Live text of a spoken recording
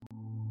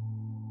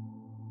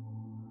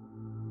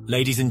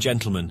Ladies and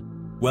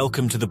gentlemen,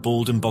 welcome to the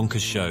Bald and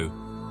Bonkers Show.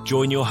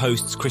 Join your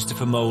hosts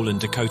Christopher Mole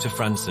and Dakota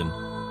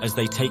Franson as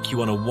they take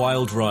you on a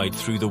wild ride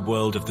through the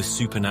world of the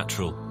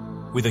supernatural,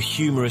 with a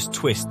humorous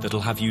twist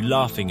that'll have you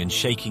laughing and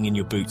shaking in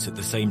your boots at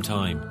the same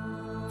time.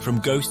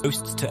 From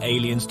ghosts to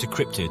aliens to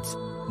cryptids,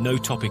 no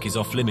topic is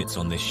off limits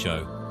on this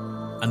show.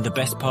 And the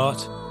best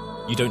part?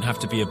 You don't have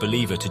to be a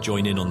believer to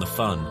join in on the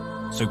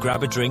fun. So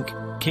grab a drink,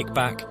 kick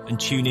back, and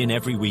tune in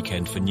every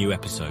weekend for new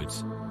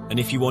episodes. And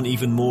if you want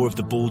even more of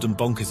the Bald and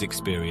Bonkers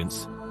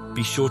experience,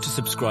 be sure to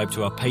subscribe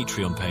to our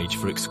Patreon page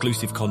for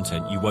exclusive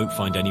content you won't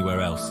find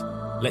anywhere else.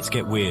 Let's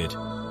get weird.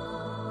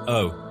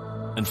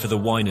 Oh, and for the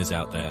whiners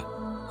out there,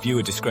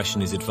 viewer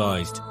discretion is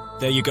advised.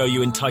 There you go,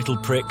 you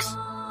entitled pricks.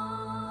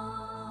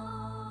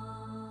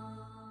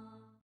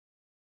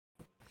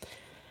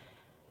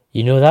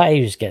 You know that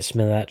always gets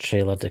me, that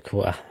trailer,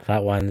 Dakota.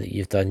 That one that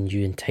you've done,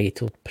 you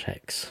entitled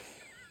pricks.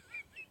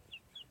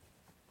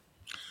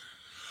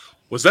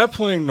 Was that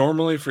playing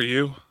normally for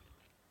you?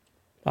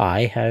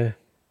 Aye, how?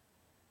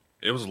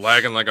 It was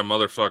lagging like a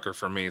motherfucker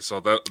for me, so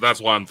that's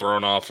why I'm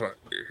thrown off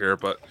here.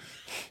 But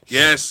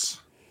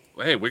yes,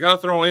 hey, we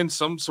gotta throw in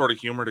some sort of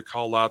humor to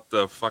call out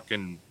the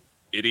fucking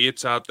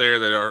idiots out there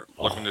that are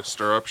looking to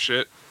stir up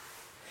shit.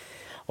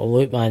 Oh,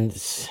 look, man,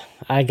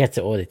 I get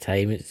it all the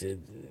time. It's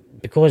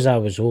because I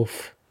was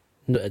off.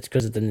 It's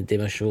because I didn't do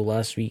my show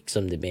last week.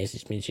 Somebody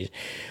messaged me and says,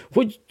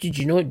 "What did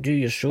you not do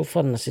your show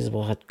for?" And I says,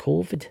 "Well, I had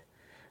COVID."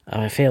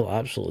 I felt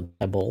absolutely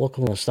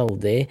diabolical, and I still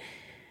do. And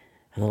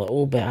they're like,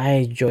 "Oh, but I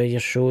enjoy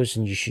your shows,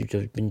 and you should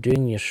have been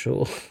doing your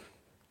show."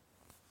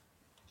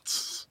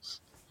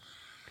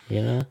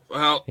 You know?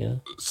 Well, yeah.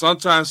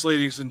 Sometimes,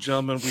 ladies and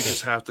gentlemen, we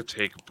just have to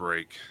take a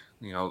break.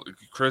 You know,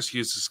 Chris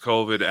uses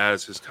COVID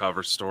as his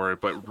cover story,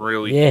 but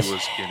really Yes. He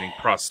was getting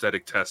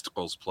prosthetic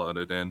testicles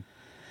planted in.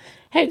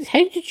 How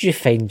did you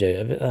find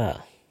out about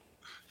that?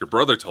 Your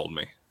brother told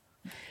me.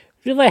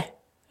 Really?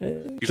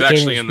 He's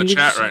actually in the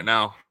chat right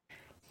now.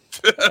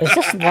 Is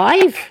this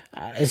live?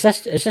 Is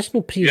this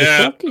no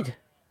pre-recorded?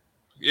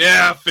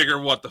 Yeah, figure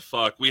what the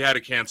fuck. We had a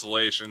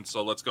cancellation,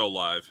 so let's go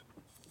live.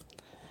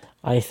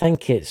 I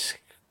think it's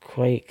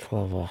quite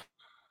clever.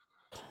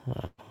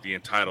 The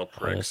entitled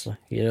pricks. Honestly,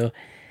 you know,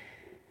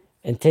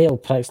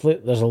 entitled pricks.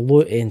 Look, there's a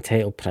lot of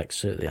entitled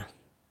pricks out there.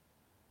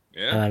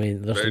 Yeah, and I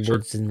mean, there's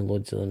loads and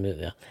loads of them out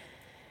there.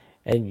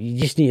 And you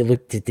just need to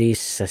look at today's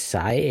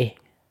society.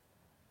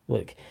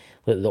 Look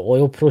the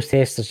oil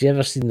protesters. You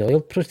ever seen the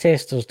oil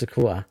protesters,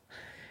 Dakota?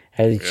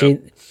 How they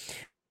change.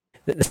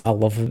 I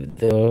love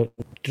the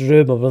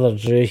Drew, my brother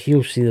Drew.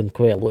 He'll see them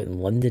quite a lot in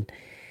London.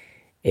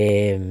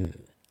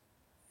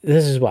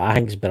 This is what I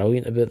think is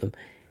brilliant about them.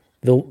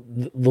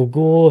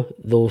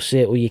 They'll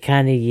say, "Oh, you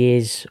can't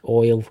use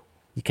oil,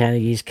 you can't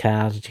use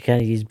cars, you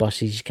can't use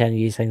buses, you can't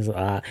use things like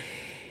that."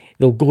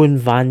 They'll go and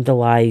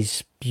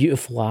vandalise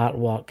beautiful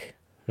artwork,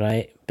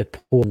 right? By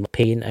pouring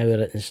paint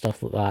over it and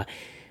stuff like that.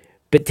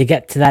 But to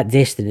get to that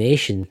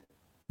destination,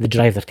 they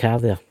drive their car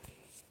there.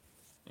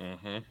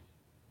 Mm-hmm.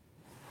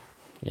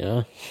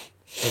 Yeah.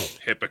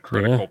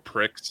 Hypocritical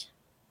pricks.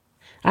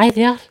 Aye,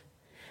 they are.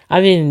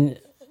 I mean,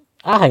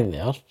 I think they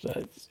are.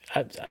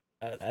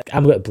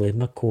 I'm going to blame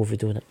my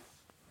COVID on it.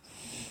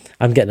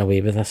 I'm getting away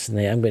with this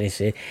tonight. I'm going to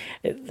say,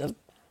 they're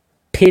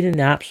pain in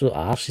the absolute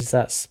arses.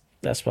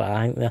 That's what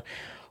I think they're.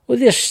 Oh,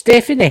 there's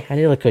Stephanie. I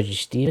nearly called you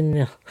Stephen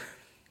there.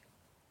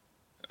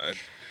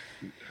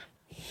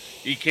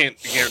 He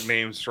can't get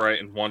names right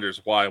and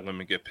wonders why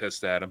women get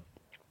pissed at him.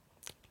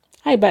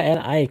 I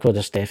bet I called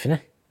her Stephanie.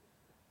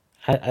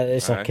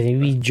 It's a kind of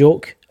wee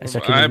joke. It's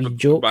a kind of wee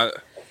joke.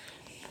 But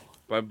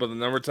the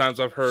number of times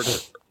I've heard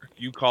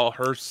you call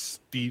her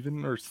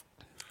Stephen or...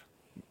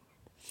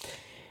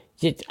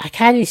 I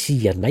can't see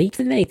your mic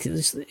tonight.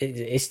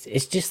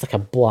 It's just like a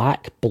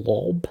black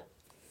blob.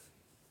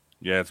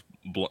 Yeah, it's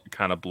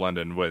kind of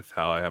blending with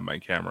how I have my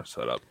camera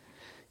set up.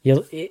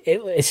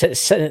 It's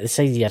sitting at the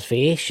side of your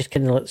face, just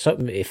kind of like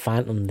something out of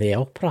Phantom the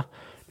Opera.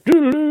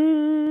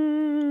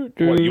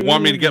 What, you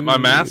want me to get my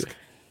mask?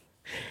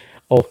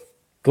 Oh,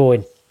 go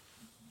on.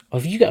 Oh,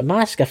 have you got a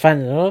mask? A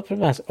Phantom the Opera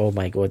mask? Oh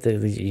my god,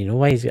 you know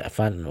why he's got a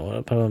Phantom the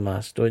Opera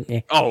mask, don't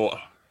you? Oh.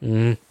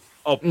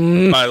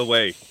 By the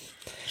way,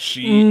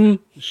 she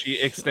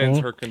extends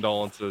her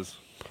condolences.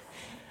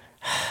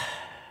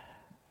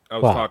 I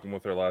was talking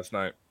with her last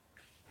night.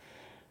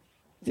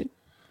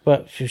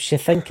 What was she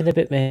thinking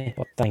about me?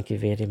 Well, thank you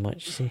very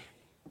much. See.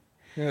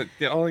 Yeah,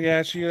 oh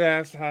yeah, she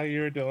asked how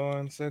you were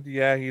doing. Said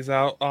yeah, he's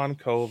out on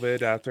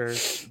COVID after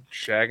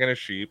shagging a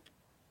sheep.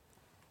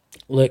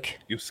 Look,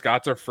 you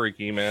Scots are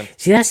freaky, man.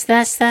 See, that's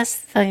the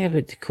thing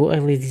about Dakota,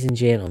 ladies and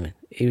gentlemen.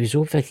 He was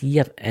over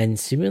here and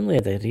seemingly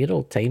had a real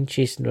old time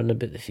chasing around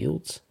about the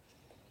fields.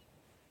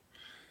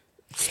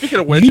 Speaking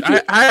of which,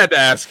 I had to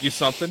ask you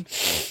something.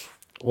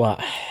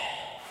 What?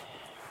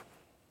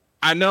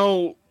 I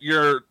know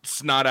you're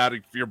snot out of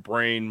your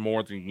brain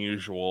more than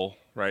usual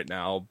right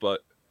now,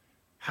 but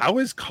how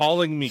is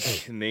calling me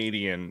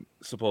Canadian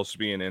supposed to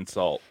be an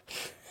insult?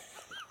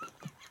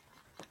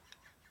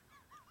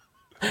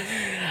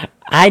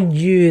 I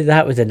knew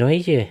that would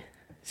annoy you.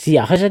 See,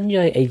 it has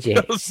annoyed you,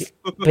 but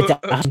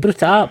I brought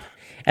it up.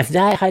 If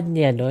that hadn't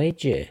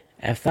annoyed you,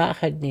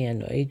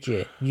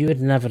 you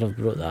would never have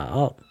brought that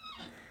up,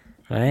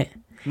 right?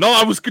 No,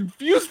 I was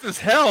confused as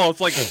hell. It's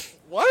like,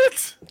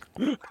 what?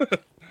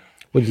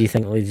 What do you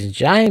think, ladies and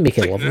gentlemen? Make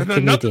it Like, lovely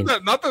Canadian.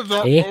 not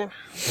that, Eh?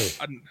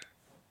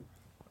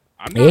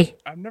 I'm Eh? not.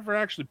 I've never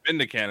actually been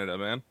to Canada,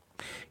 man.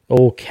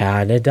 Oh,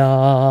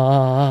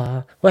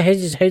 Canada. Well, how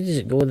does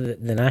it go,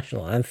 the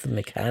national anthem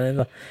of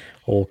Canada?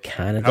 Oh,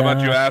 Canada. How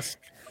about you ask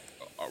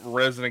a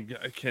resident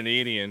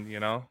Canadian? You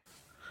know.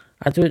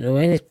 I don't know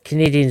any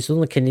Canadians. The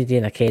only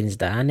Canadian I ken is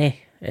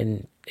Danny,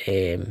 and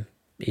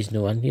he's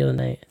no in here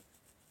tonight.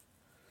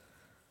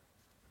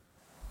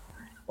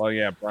 Well,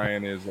 yeah,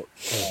 Brian is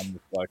on the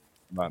flex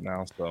about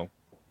now, so.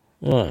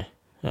 Oh,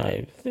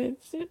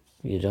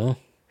 you know.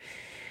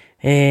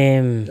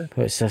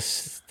 What's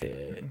this?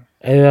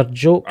 Our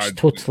joke's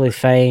totally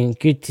fine.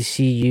 Good to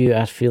see you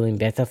are feeling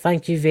better.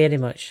 Thank you very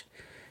much,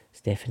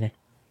 Stephanie.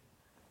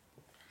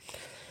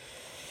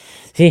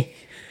 See,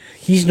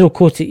 he's no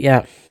caught it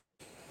yet.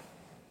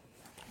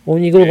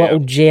 On you go, little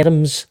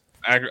germs.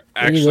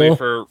 Actually,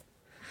 for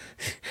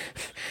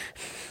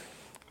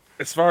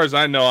as far as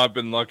I know, I've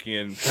been lucky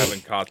and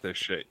haven't caught this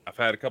shit. I've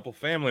had a couple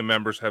family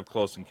members have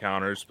close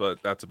encounters,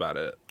 but that's about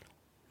it.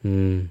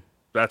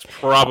 That's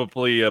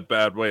probably a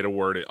bad way to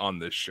word it on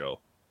this show.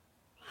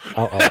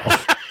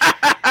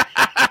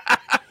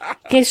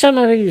 Okay,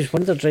 something I've always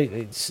wondered, right?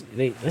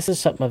 This is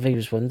something I've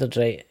always wondered,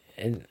 right?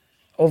 And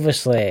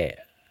obviously,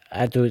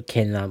 I don't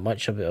ken that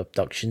much about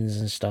abductions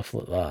and stuff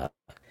like that.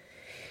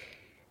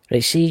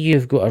 Right, see,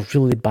 you've got a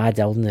really bad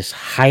illness,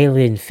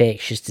 highly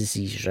infectious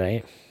disease,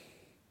 right?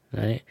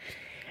 Right?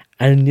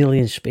 And an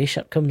alien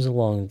spaceship comes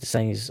along and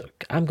decides,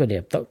 I'm going to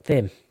abduct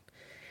them.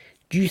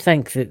 Do you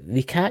think that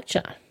they catch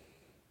it?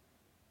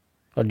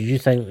 Or do you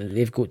think that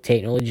they've got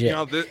technology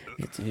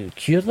to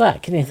cure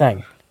that kind of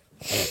thing?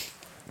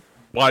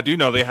 Well, I do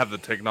know they have the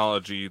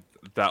technology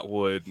that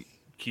would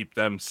keep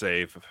them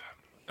safe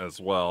as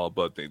well,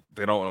 but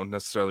they don't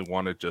necessarily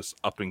want to just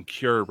up and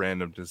cure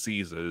random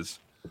diseases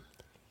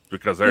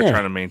because they're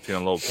trying to maintain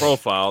a low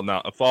profile.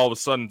 Now, if all of a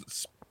sudden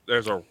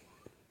there's a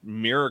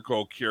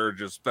miracle cure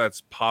just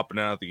that's popping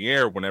out of the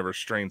air whenever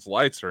strange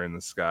lights are in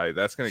the sky,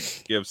 that's going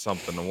to give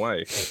something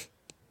away.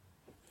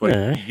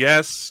 But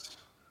yes,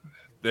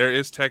 there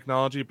is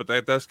technology, but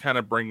that does kind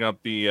of bring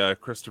up the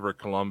Christopher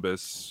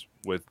Columbus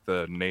with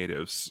the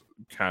natives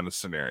kind of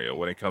scenario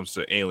when it comes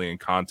to alien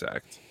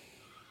contact.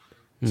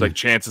 It's like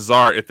chances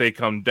are if they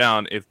come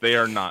down, if they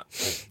are not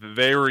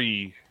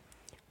very...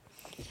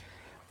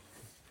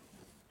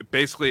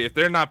 Basically, if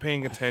they're not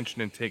paying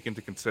attention and take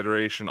into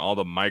consideration all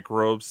the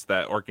microbes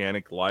that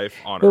organic life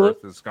on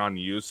Earth has gone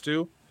used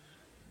to,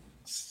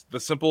 the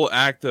simple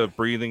act of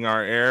breathing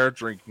our air,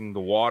 drinking the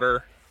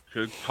water,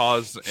 could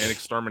cause an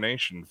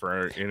extermination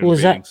for an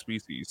invading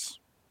species.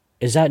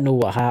 Is that not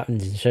what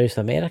happened in South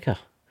America?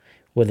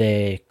 With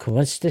the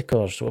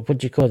Conquistadors, what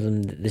do you call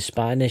them? The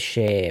Spanish...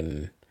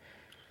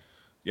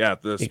 yeah,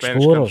 the Spanish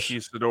explorers.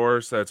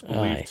 Conquistadors. That's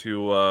believed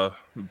to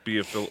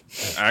be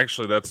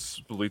actually that's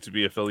believed to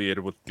be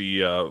affiliated with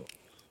the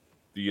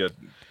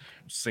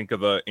sink of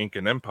the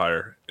Incan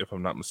Empire, if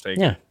I'm not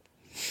mistaken. Yeah.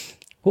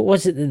 What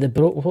was it that they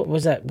broke? What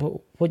was that?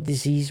 What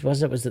disease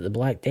was it? Was it the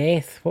Black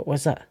Death? What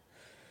was it?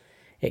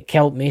 It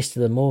killed most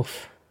of them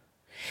off.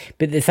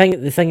 But the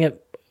thing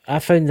I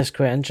found this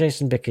quite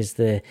interesting because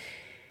the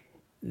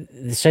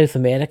South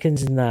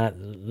Americans and that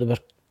they were.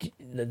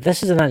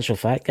 This is an actual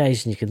fact,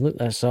 guys, and you can look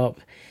this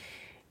up.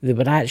 They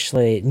were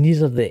actually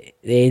near the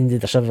end of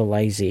the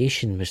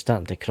civilization was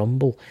starting to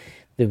crumble.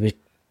 They would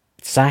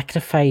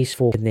sacrifice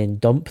folk and then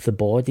dump the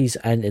bodies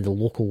into the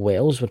local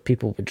wells where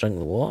people would drink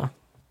the water.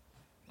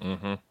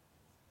 Mm-hmm.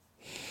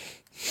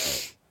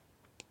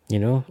 You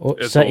know,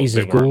 cities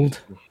of gold.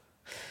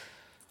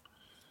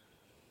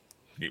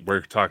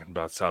 We're talking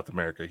about South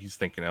America. He's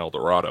thinking El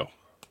Dorado.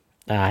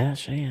 Ah,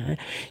 that's right.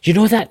 Do you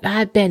know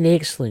that'd be an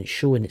excellent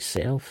show in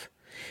itself?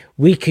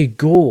 We could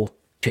go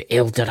to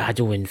El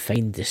Dorado and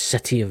find the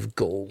city of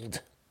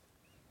gold.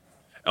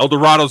 El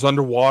Dorado's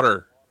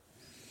underwater.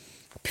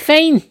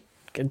 Fine.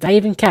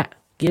 Diving cat.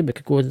 Yeah, we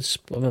could go and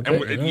swim a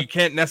bit. And you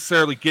can't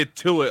necessarily get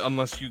to it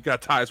unless you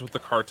got ties with the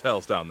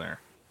cartels down there.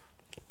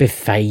 Be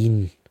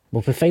fine.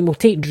 We'll be fine. We'll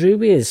take Drew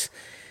with us.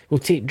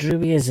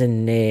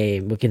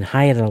 And we can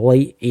hire a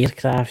light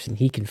aircraft and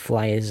he can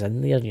fly us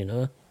in there, you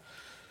know.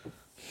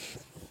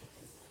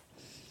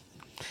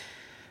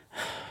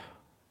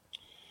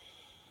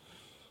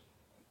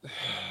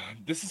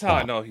 This is how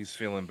I know he's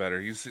feeling better.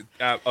 He's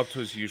up to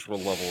his usual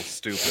level of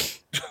stupid.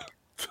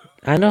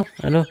 I know.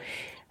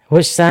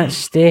 What's that,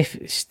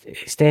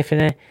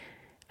 Stephanie?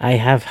 I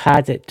have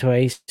had it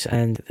twice,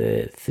 and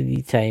the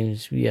 3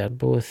 times we are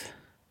both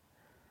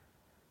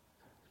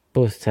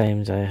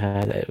times I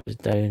had it was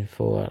down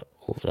for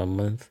over a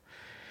month.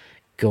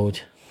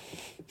 Good.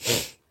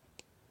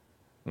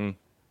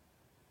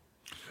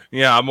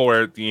 Yeah, I'm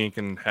aware the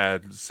Incan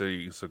had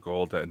cities of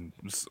gold, and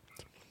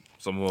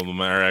some of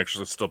them are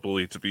actually still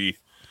believed to be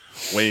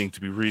waiting to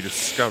be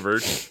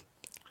rediscovered.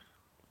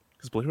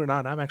 Because believe it or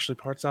not, I'm actually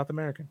part South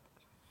American.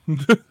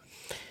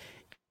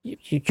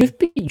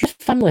 Your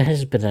family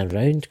has been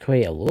around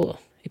quite a lot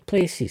of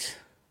places.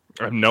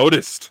 I've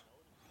noticed.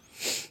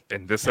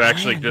 And this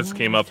actually I just know.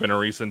 came up in a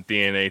recent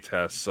DNA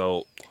test.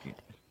 So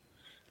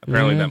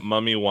apparently that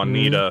mummy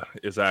Juanita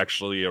is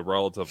actually a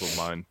relative of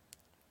mine.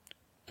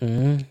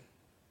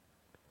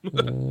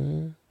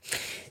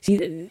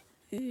 See,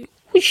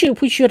 what's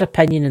your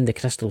opinion on the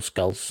crystal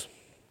skulls?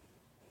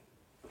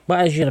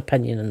 What is your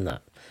opinion on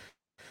that?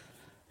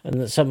 And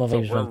that some of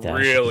So us want to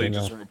ask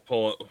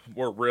you,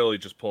 we're really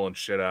just pulling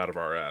shit out of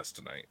our ass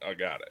tonight. I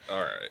got it. All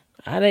right.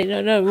 all right,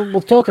 no,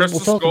 we'll talk about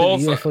Crystal the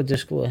skulls, UFO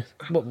disclosure.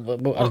 But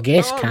our no,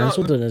 guest no.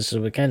 cancelled on us, so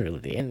we can't really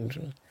do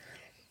anything.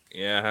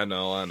 Yeah, I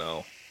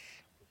know.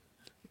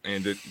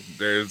 And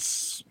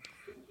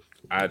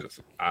I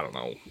don't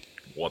know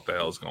what the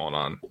hell's going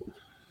on.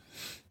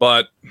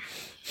 But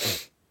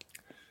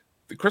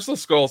the crystal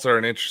skulls are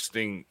an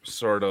interesting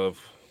sort of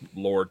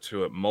lore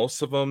to it.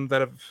 Most of them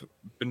that have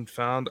been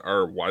found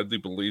are widely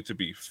believed to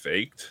be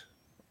faked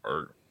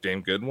or damn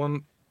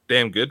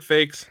good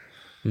fakes.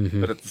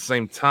 But at the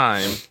same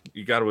time,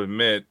 you got to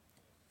admit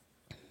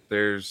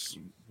there's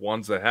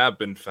ones that have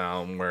been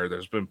found where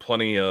there's been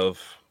plenty of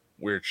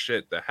weird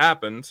shit that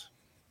happened,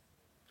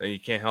 and you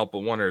can't help but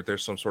wonder if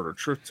there's some sort of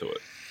truth to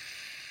it.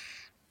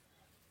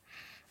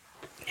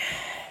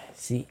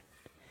 See,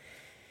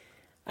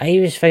 I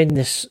always found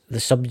the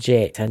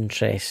subject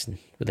interesting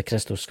with the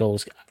crystal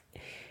skulls.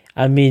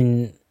 I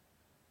mean,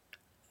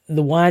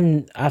 the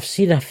one I've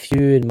seen a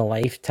few in my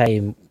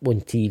lifetime on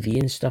TV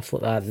and stuff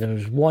like that. And there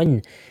was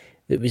one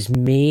that was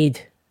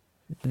made.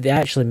 They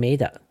actually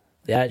made it.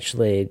 They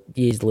actually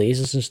used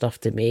lasers and stuff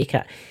to make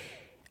it,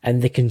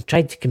 and they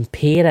tried to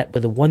compare it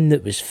with the one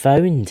that was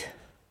found,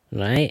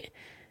 right?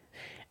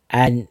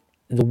 And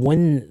the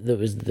one that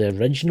was the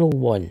original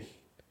one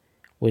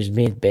was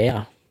made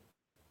better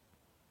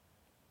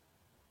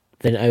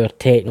than our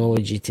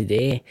technology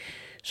today.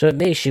 So it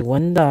makes you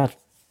wonder,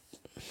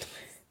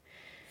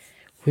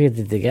 where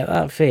did they get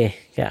that for? Get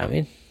what I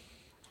mean?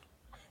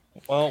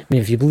 Well, I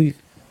mean, if you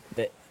believe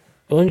that,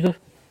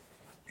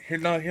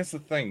 here's the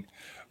thing.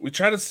 We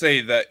try to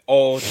say that,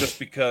 just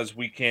because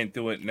we can't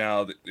do it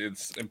now, that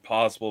it's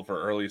impossible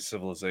for early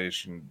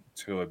civilization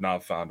to have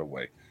not found a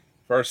way.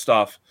 First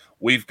off,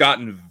 we've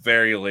gotten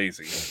very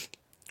lazy.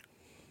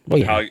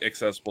 How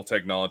accessible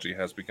technology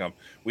has become.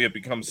 We have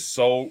become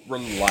so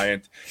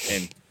reliant,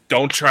 and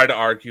don't try to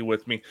argue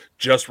with me.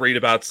 Just read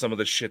about some of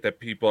the shit that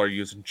people are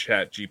using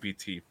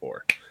ChatGPT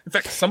for. In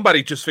fact,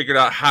 somebody just figured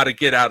out how to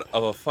get out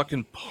of a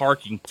fucking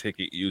parking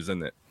ticket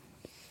using it.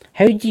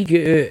 How do you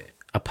get out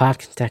a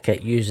parking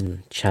ticket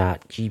using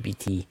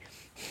ChatGPT?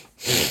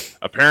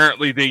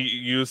 Apparently, they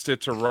used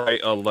it to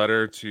write a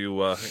letter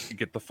to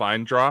get the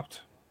fine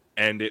dropped,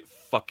 and it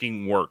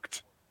fucking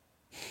worked.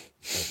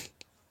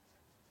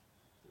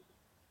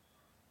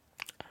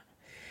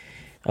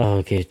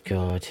 Oh, good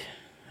God.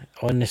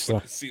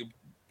 Honestly.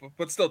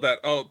 But still,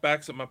 that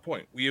backs up my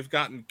point. We have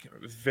gotten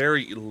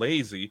very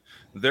lazy.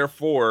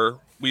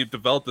 Therefore, we've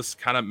developed this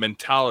kind of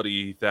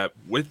mentality that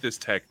with this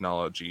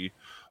technology,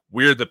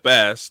 we're the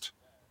best.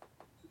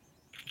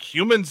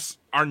 Humans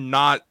are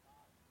not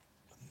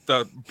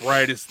the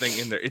brightest thing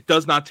in there. It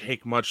does not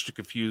take much to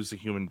confuse a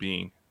human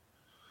being.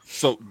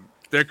 So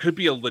there could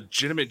be a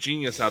legitimate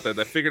genius out there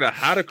that figured out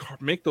how to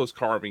make those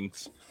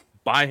carvings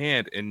by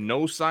hand and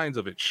no signs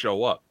of it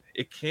show up.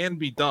 It can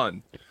be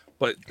done,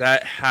 but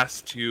that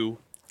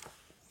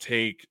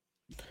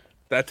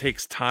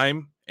takes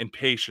time and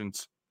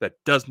patience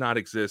that does not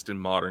exist in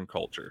modern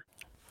culture.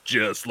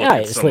 Just look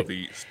at some of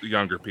the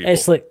younger people.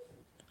 It's like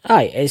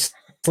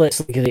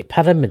the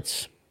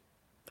pyramids.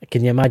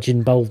 Can you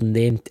imagine building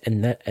them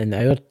in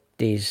our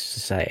days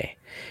society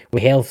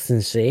with health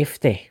and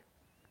safety?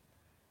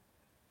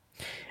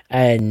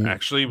 And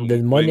actually,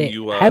 the money.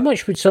 How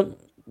much would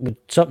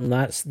something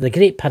that's the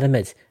Great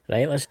Pyramid,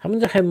 right? I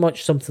wonder how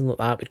much something like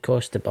that would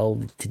cost to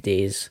build in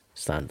today's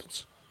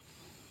standards.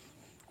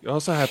 You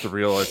also have to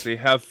realize they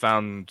have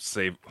found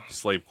slave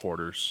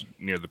quarters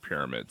near the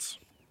pyramids.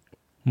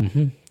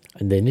 Mm-hmm.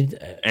 And they need,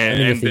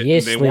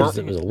 they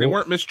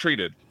weren't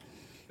mistreated.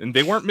 And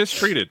they weren't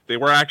mistreated. They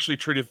were actually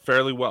treated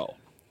fairly well.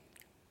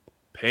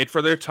 Paid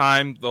for their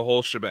time, the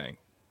whole shebang.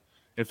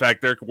 In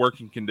fact, their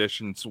working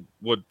conditions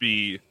would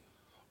be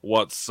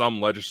what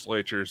some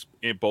legislatures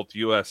in both the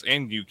U.S.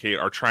 and UK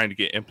are trying to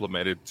get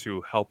implemented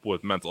to help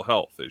with mental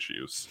health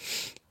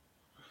issues.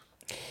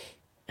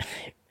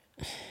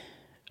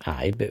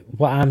 Aye, but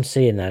what I'm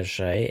saying is,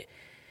 right,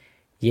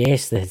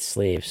 yes, they had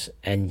slaves,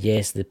 and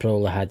yes, they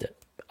probably had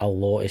a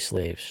lot of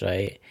slaves,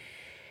 right?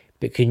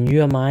 But can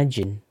you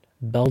imagine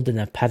building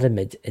a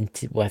pyramid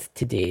with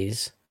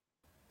today's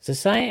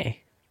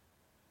society?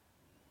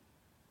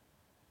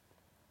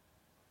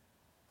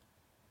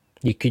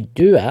 You could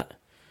do it,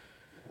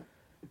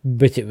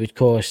 but it would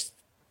cost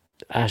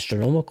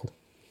astronomical.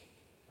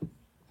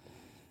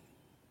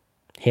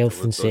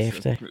 Health and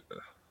safety,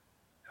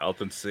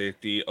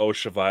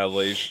 OSHA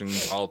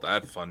violations, all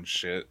that fun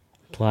shit.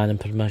 Planning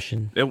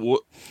permission.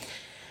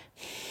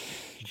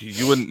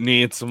 You wouldn't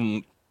need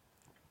some.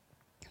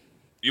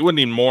 You would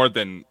need more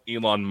than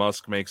Elon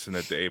Musk makes in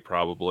a day,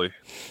 probably,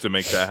 to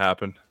make that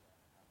happen.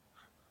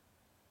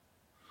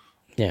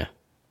 Yeah.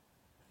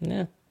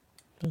 Yeah.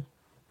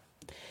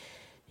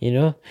 You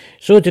know.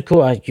 So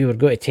Dakota, you were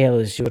going to tell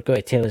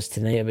us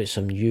tonight about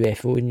some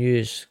UFO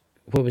news.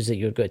 What was it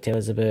you were going to tell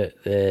us about?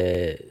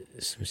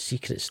 Some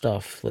secret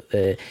stuff, like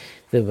they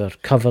were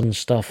covering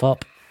stuff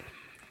up.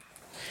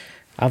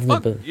 I've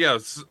not been. Yeah,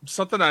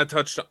 something I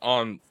touched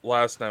on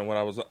last night when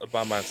I was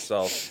by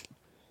myself.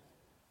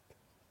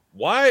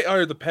 Why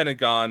are the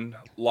Pentagon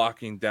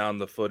locking down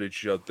the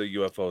footage of the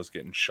UFOs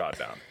getting shot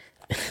down?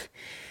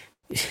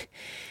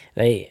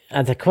 Right, I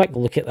had a quick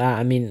look at that.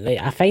 I mean, like,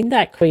 I find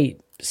that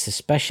quite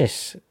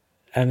suspicious.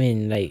 I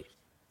mean, like,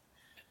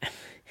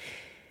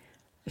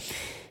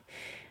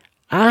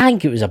 I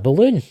think it was a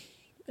balloon.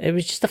 It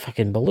was just a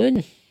fucking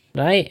balloon,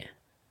 right?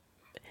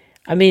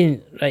 I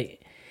mean, right.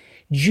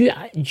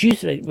 Right,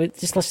 wait,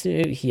 just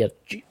listening out here.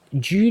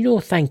 Do you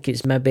not think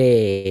it's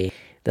maybe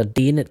they're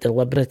doing it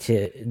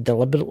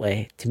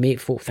deliberately to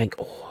make folk think,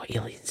 oh,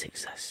 aliens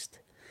exist.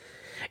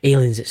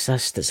 Aliens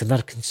exist. It's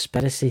another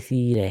conspiracy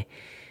theory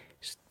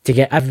to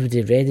get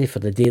everybody ready for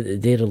the day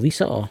that they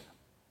release it all.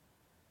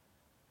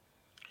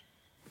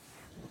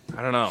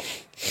 I don't know.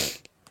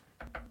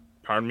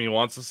 Part of me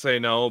wants to say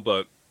no,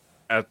 but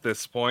at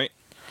this point,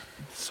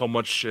 so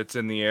much shit's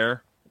in the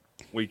air,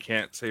 we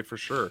can't say for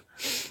sure.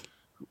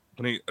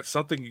 When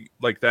something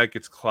like that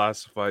gets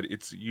classified,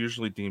 it's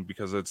usually deemed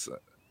because it's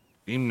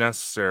deemed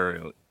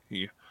necessary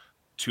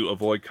to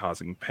avoid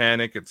causing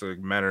panic. It's a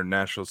matter of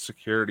national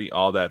security,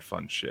 all that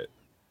fun shit.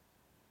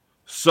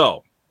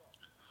 So,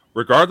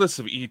 regardless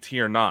of ET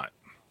or not,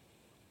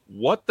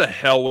 what the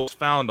hell was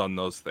found on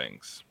those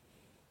things?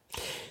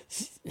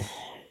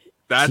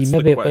 That's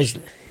the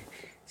question.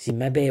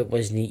 Maybe it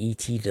wasn't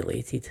ET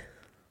related.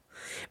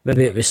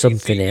 Maybe it was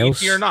something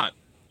else. ET or not.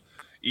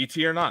 ET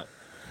or not.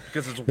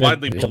 Because it's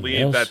widely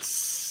believed that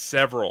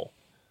several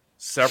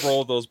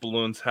of those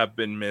balloons have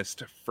been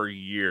missed for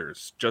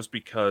years just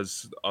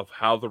because of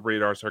how the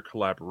radars are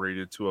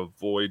collaborated to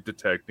avoid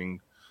detecting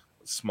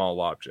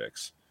small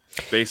objects.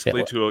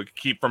 Basically, to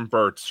keep from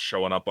birds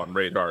showing up on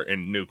radar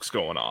and nukes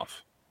going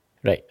off.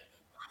 Right.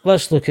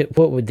 Let's look at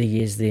what would they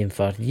use them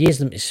for. Use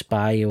them to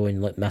spy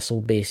on like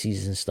missile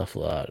bases and stuff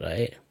like that,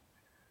 right?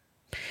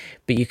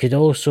 But you could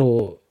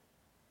also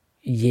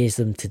use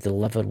them to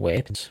deliver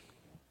weapons.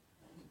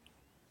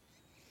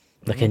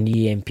 Like an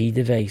EMP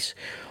device.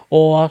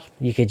 Or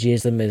you could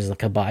use them as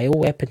like a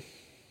bioweapon.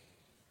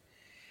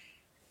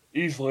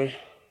 Easily.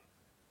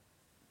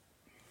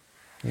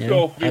 Yeah.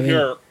 So, we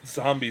hear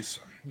zombies.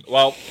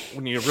 Well,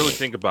 when you really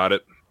think about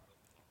it,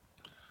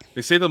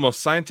 they say the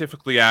most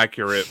scientifically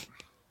accurate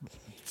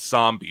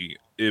zombie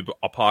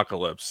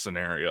apocalypse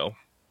scenario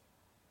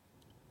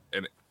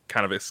and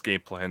kind of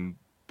escape plan,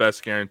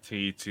 best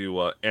guarantee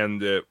to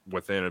end it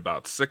within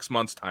about 6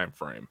 months time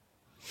frame.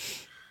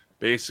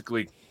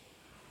 Basically,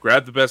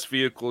 grab the best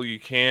vehicle you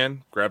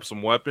can, grab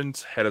some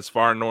weapons, head as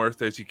far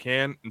north as you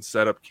can, and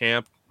set up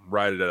camp,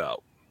 ride it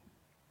out.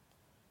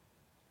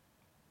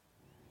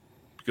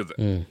 Because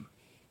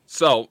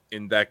so,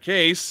 in that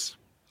case,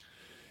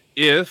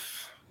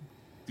 if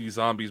these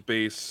zombies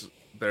base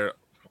their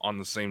on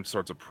the same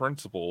sorts of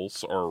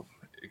principles, or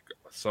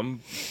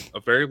a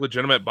very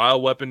legitimate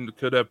bioweapon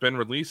could have been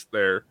released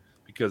there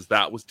because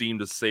that was deemed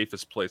the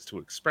safest place to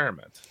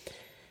experiment.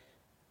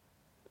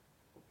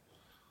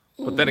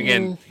 But then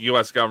again, the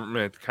U.S.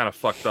 government kind of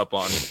fucked up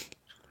on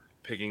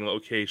picking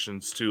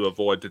locations to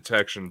avoid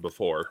detection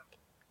before,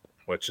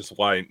 which is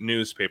why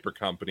newspaper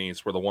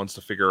companies were the ones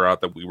to figure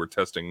out that we were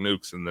testing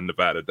nukes in the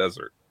Nevada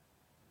desert.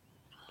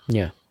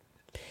 Yeah.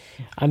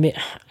 I mean,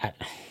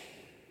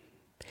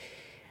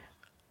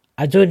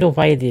 I don't know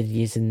why they're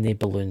using the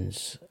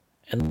balloons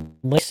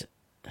unless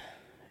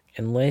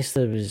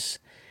there was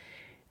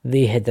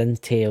they had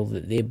intel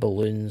that the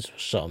balloons were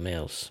something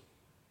else.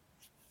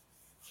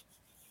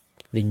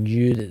 They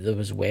knew that there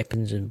was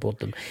weapons on board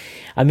them.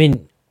 I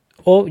mean,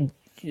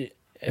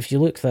 if you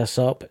look this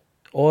up,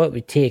 all it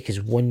would take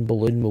is one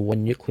balloon with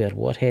one nuclear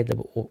warhead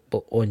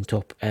on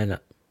top in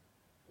it,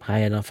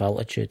 high enough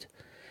altitude.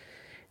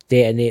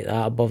 Detonate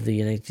that above the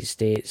United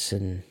States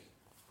and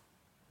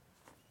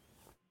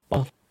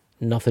well,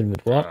 nothing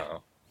would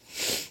work.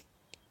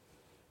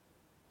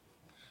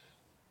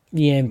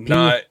 EMP.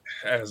 Not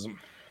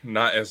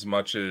as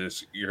much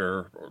as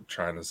you're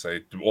trying to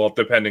say. Well,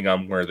 depending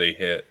on where they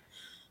hit.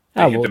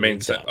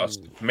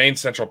 The main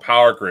central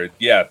power grid,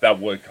 yeah, that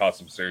would cause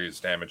some serious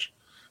damage.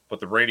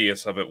 But the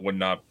radius of it would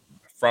not,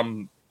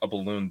 from a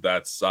balloon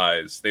that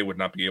size, they would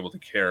not be able to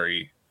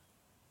carry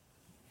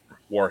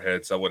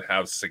warheads that would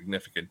have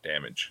significant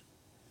damage.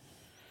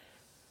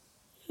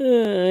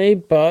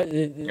 But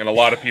and a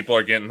lot of people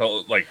are getting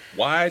like,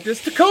 why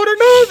does Dakota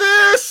know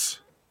this?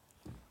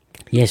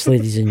 Yes,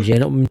 ladies and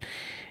gentlemen,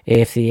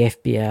 if the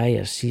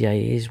FBI or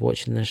CIA is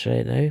watching this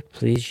right now,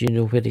 please, you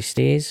know where he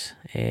stays.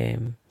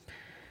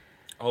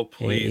 Oh,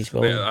 please.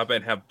 I've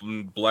been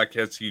having black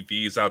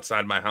SUVs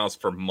outside my house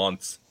for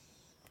months.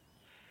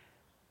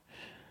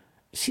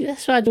 See,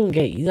 that's what I don't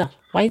get either.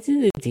 Why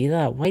did they do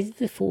that? Why did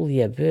they fool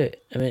you about?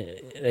 I mean,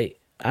 right,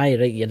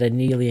 right, you're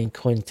an alien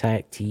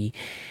contactee.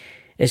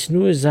 It's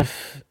not as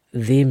if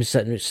them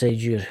sitting outside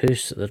your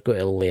house that they're going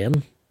to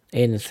learn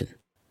anything.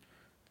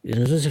 It's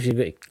not as if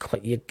you've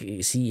got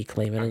you see you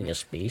climbing in your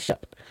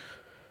spaceship.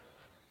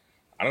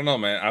 I don't know,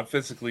 man. I've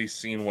physically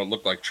seen what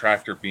looked like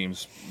tractor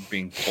beams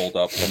being pulled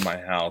up from my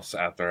house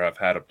after I've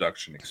had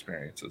abduction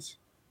experiences.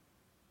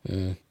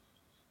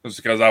 It's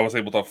because I was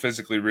able to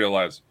physically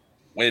realize,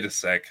 wait a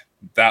sec,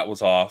 that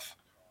was off.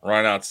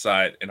 Run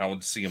outside, and I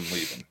would see him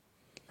leaving.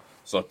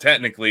 So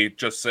technically,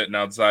 just sitting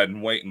outside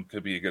and waiting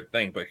could be a good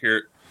thing. But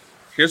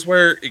here's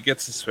where it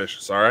gets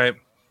suspicious. All right,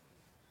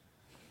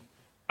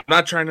 I'm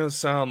not trying to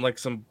sound like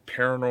some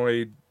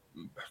paranoid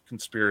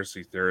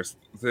conspiracy theorist.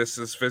 This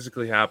has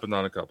physically happened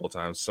on a couple of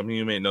times. Some of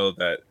you may know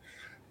that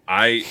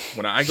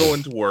when I go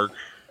into work,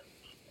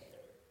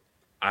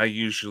 I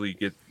usually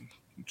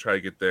try to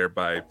get there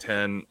by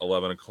 10,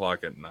 11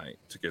 o'clock at night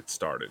to get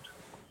started.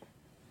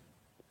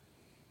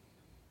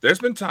 There's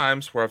been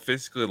times where I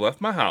physically left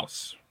my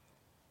house,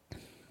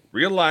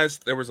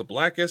 realized there was a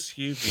black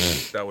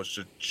SUV that was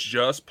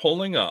just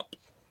pulling up,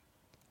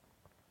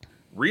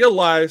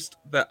 realized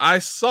that I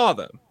saw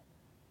them,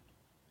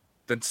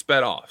 then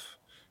sped off.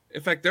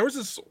 In fact, there was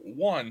this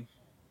one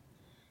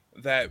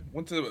that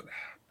went to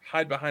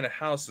hide behind a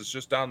house that's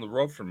just down the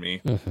road from me,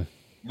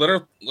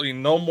 literally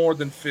no more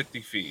than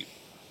 50 feet,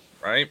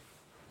 right?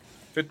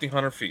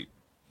 100 feet.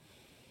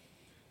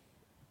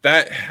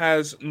 That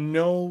has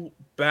no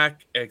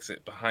back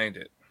exit behind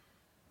it.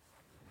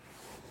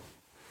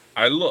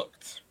 I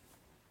looked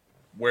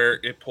where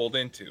it pulled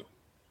into.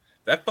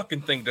 That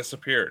fucking thing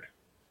disappeared.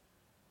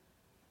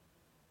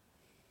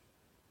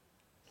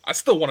 I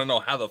still want to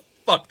know how the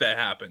fuck that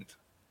happened.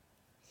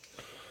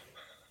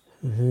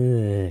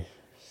 Yeah,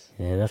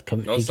 they're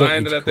coming. No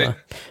sign that they.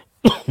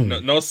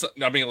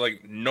 I mean,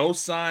 like, no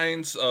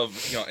signs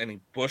of any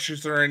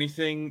bushes or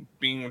anything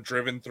being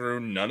driven through.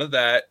 None of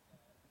that.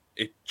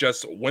 It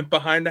just went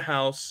behind the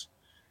house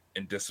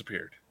and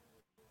disappeared,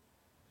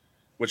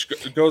 which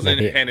goes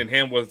hand in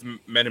hand with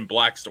Men in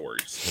Black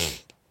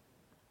stories.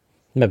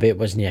 Maybe it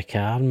wasn't a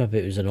car. Maybe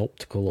it was an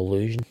optical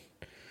illusion.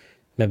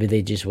 Maybe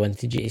they just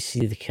wanted you to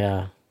see the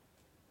car,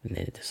 and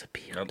then it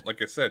disappeared.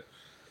 Like I said,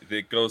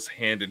 it goes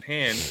hand in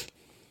hand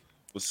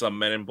with some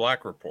Men in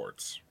Black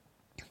reports,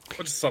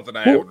 which is something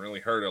I haven't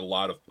really heard a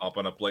lot of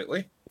popping up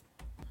lately.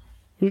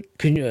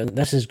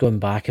 This is going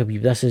back a wee.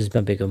 This is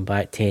maybe going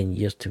back 10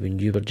 years to when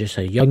you were just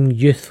a young,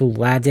 youthful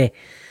laddie.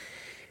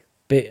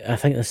 But I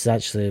think this is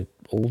actually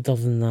older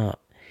than that.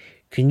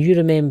 Can you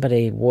remember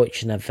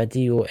watching a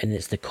video and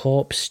it's the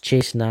cops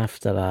chasing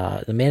after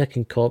the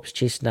American cops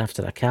chasing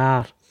after a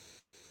car,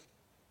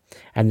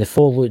 and they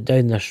follow it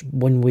down this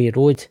one-way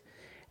road,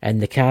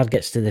 and the car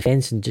gets to the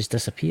fence and just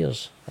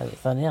disappears out of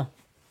thin air?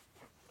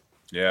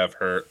 Yeah, I've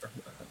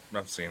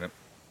seen it.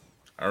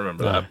 I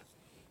remember that.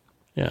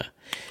 Yeah.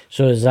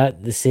 So is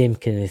that the same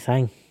kind of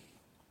thing?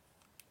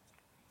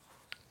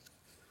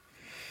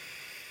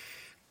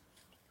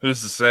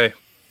 Who's to say?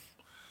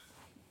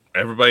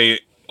 A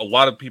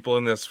lot of people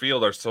in this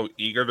field are so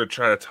eager to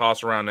try to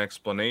toss around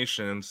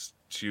explanations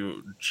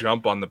to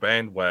jump on the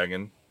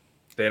bandwagon,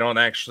 they don't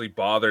actually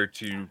bother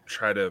to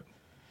try to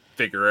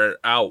figure it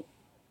out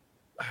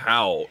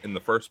how in the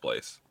first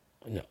place.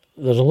 No.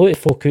 There's a lot of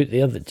folk out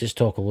there that just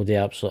talk a load of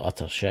absolute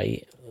utter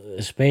shite,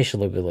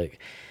 especially with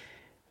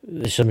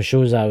some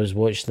shows I was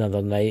watching the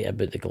other night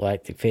about the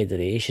Galactic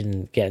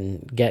Federation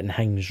getting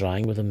things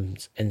wrong with them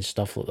and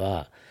stuff like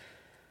that.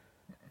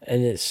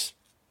 And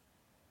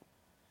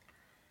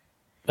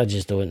I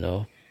just don't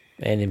know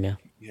anymore.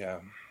 Yeah,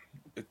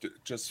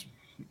 just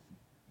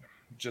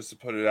to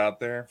put it out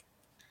there,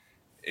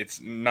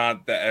 it's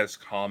not that as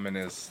common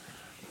as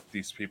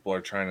these people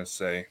are trying to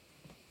say.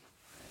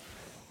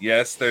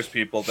 Yes, there's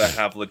people that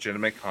have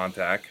legitimate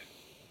contact,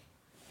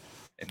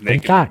 and they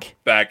can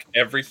back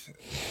everything.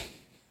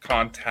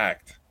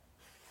 Contact,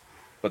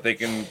 but they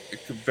can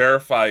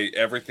verify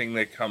everything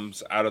that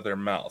comes out of their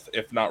mouth,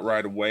 if not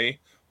right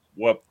away,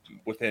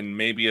 within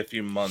maybe a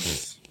few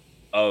months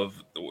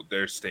of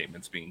their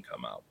statements being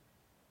come out.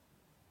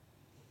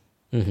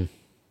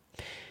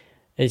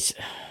 I'll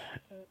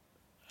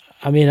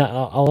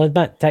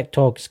admit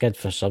TikTok's good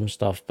for some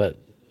stuff, but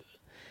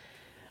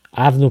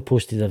I've not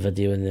posted a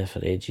video in there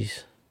for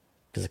ages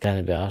because I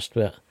can't be arsed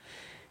with it.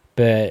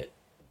 But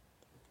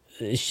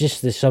it's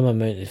just the some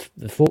amount of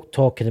the folk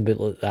talking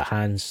about the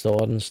Hans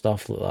Thor and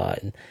stuff like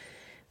that, and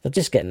they're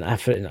just getting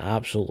everything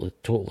absolutely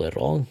totally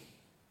wrong.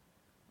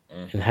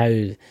 And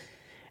there's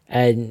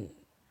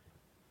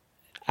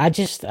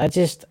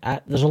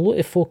a lot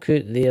of folk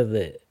out there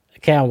that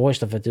I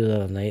watched a video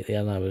the other night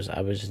there, and I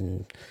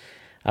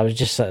was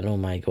just sitting, oh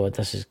my god,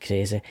 this is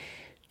crazy.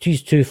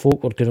 These two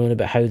folk were going on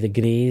about how the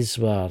Greys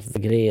were the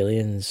grey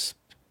aliens,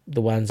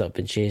 the ones that have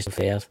been chased off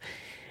Earth,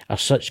 are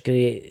such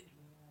great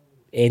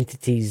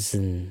entities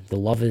and the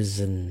lovers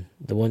and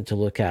they want to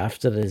look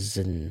after us.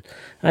 And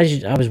I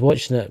was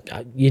watching it,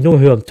 you know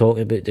who I'm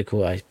talking about,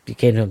 Dakota. You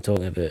ken who I'm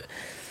talking about.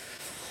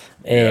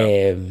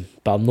 Yeah.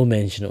 But I'm not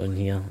mentioning it on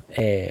here.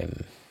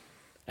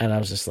 And I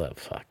was just like,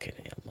 fucking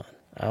hell, man.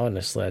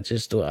 I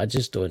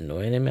just don't know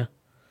anymore.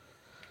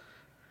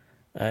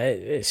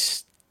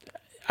 It's,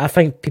 I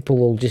think people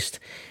will just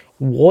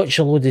watch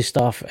a load of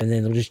stuff and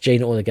then they'll just join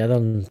it all together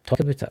and talk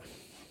about it.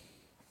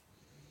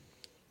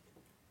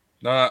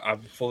 No, I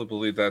fully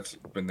believe that's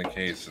been the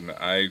case, and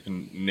I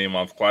can name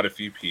off quite a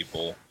few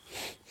people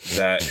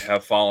that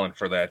have fallen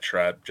for that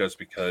trap just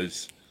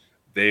because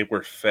they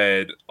were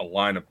fed a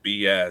line of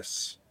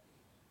BS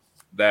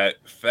that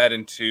fed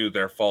into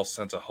their false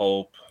sense of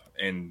hope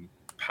and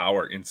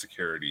power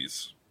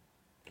insecurities.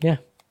 Yeah.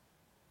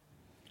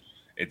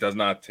 It does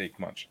not take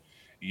much.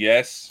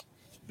 Yes,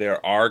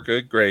 there are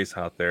good grays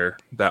out there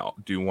that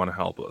do want to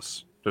help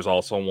us. There's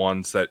also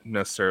ones that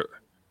necessarily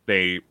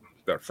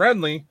they're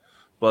friendly,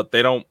 but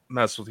they don't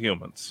mess with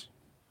humans.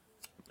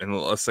 And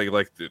let's say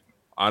like the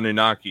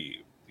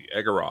Anunnaki, the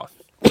Eggaroth,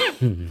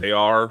 they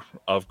are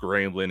of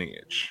gray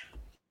lineage.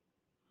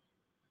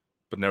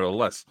 But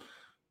nevertheless,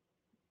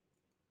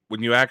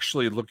 when you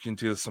actually look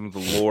into some of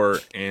the lore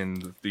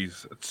and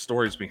these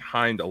stories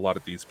behind a lot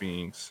of these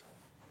beings,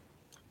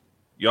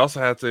 you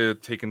also have to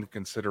take into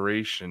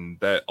consideration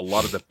that a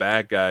lot of the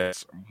bad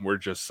guys were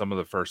just some of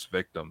the first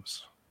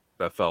victims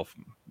that fell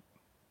from.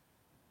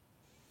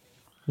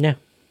 Yeah.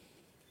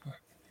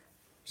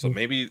 So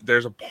maybe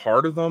there's a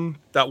part of them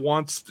that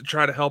wants to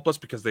try to help us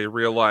because they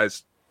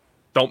realize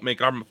don't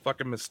make our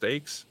fucking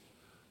mistakes.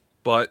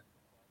 But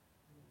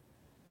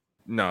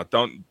no,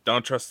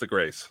 don't trust the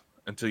grays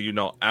until you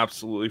know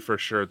absolutely for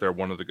sure they're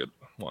one of the good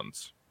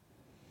ones.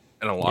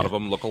 And a lot of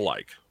them look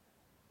alike.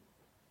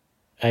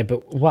 Aye,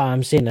 but what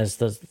I'm saying is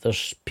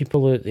there's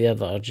people out there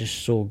that are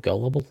just so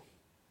gullible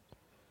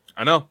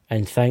I know.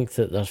 and think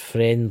that they're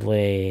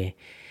friendly,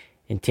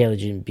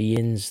 intelligent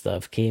beings that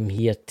have came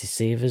here to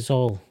save us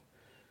all.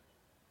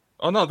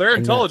 Oh no, they're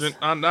And that's intelligent.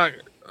 I'm not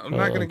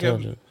gonna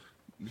give intelligent.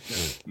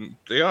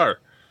 they are.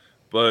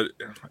 But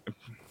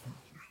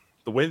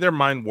the way their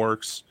mind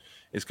works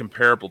is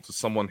comparable to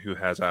someone who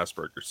has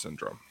Asperger's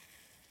syndrome.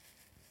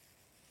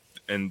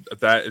 And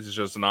that is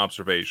just an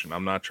observation.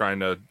 I'm not trying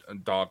to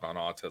dog on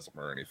autism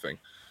or anything.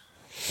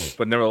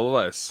 But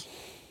nevertheless,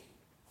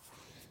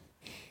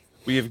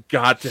 we have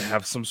got to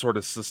have some sort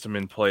of system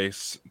in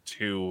place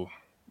to,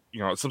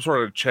 some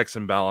sort of checks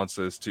and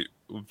balances to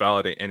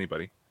validate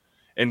anybody.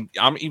 And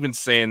I'm even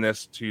saying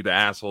this to the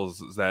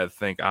assholes that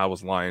think I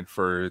was lying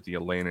for the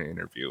Elena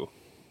interview.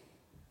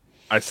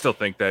 I still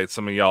think that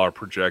some of y'all are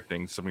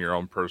projecting some of your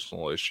own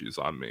personal issues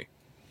on me.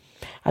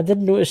 I did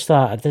notice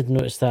that. I did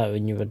notice that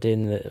when you were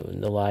doing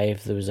the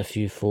live, there was a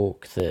few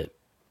folk that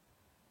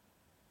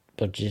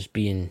were just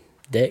being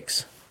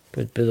dicks,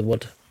 would be the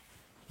word,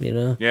 you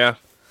know? Yeah.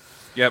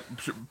 Yep.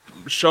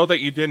 Show that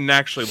you didn't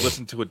actually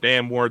listen to a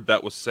damn word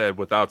that was said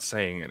without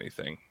saying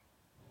anything.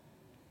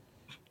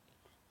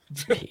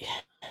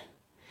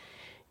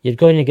 You're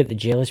going to get the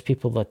jealous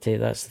people, that's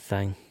the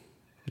thing.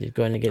 You're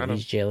going to get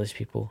these jealous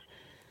people.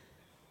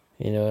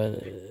 You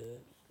know?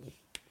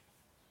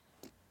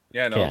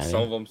 Yeah, no,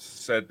 some of them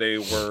said they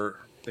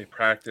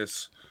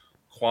practice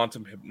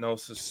quantum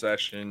hypnosis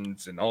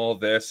sessions and all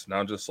this, and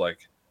I'm just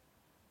like,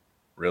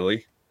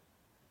 really?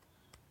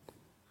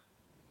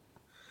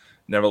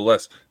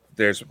 Nevertheless,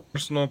 there's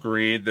personal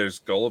greed, there's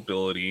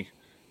gullibility,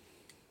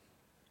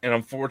 and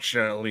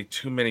unfortunately,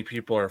 too many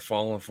people are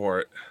falling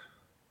for it.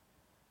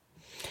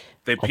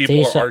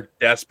 People are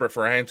desperate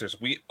for answers.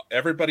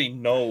 Everybody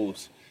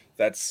knows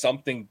that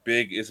something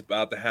big is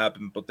about to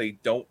happen, but they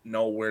don't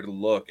know where to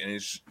look, and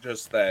it's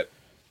just that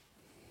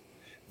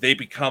they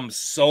become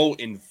so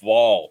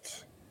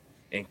involved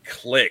in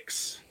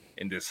cliques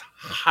in this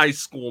high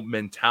school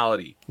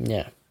mentality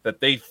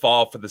that they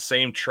fall for the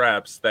same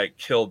traps that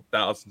killed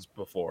thousands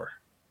before.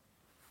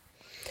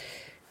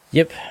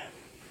 Yep.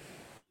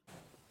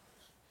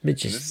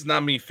 This is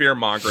not me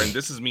fear-mongering.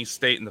 This is me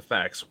stating the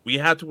facts. We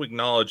have to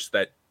acknowledge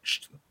that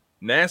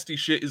nasty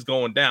shit is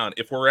going down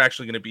if we're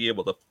actually going to be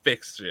able to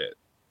fix shit.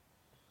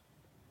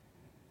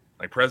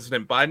 Like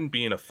President Biden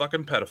being a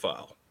fucking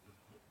pedophile.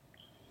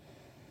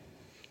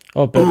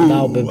 Oh, but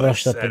that'll be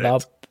brushed up.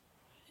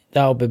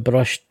 That'll be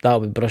brushed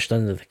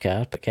under the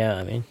carpet.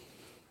 I mean.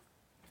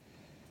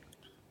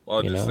 Well,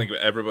 I just think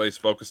everybody's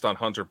focused on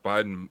Hunter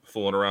Biden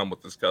fooling around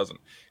with his cousin.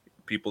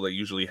 People that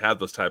usually have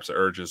those types of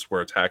urges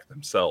were attacked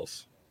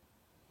themselves.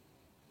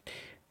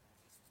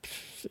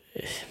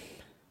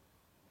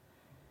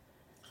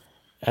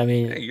 I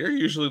mean, hey, you're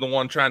usually the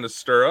one trying to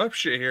stir up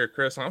shit here,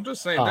 Chris. I'm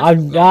just saying.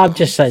 I'm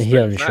just sitting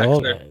here in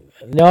shock.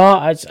 No,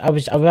 I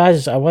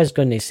was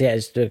going to say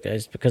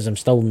it's because I'm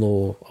still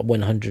no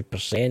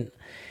 100%,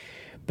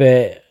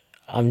 but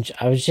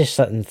I was just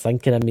sitting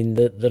thinking. I mean,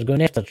 they're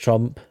going after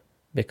Trump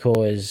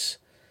because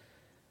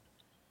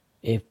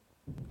of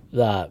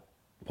that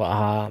what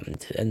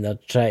happened, and they're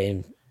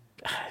trying to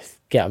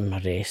get him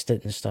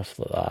arrested and stuff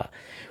like that.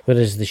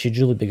 Whereas they should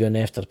really be going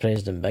after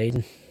President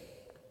Biden.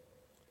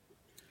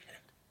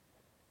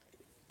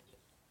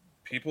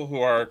 People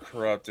who are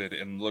corrupted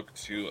and look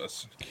to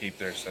keep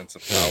their sense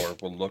of power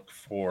will look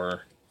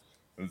for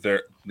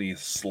the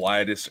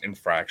slightest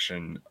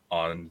infraction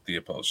on the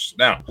opposed.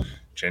 Now,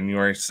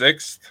 January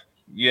 6th,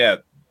 yeah,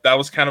 that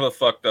was kind of a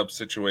fucked up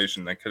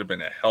situation. That could have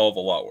been a hell of a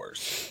lot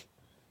worse.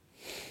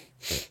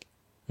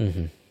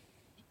 Mm-hmm.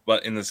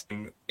 But in this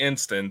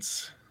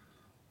instance,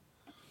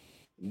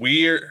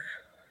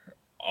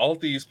 all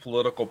these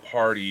political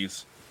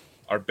parties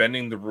are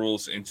bending the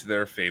rules into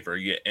their favor,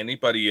 yet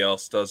anybody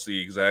else does the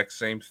exact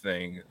same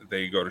thing,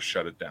 they go to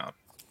shut it down.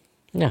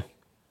 Yeah.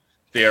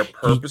 They are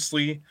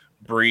purposely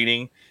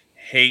breeding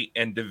hate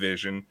and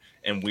division,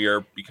 and we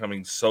are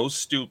becoming so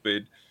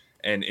stupid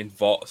and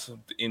involved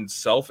in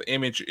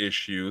self-image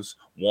issues,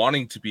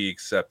 wanting to be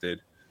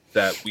accepted,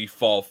 that we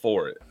fall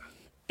for it.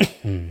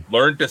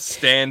 Learn to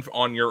stand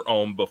on your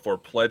own before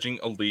pledging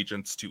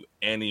allegiance to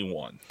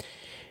anyone.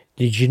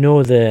 Did you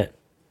know that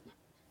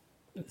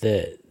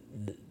the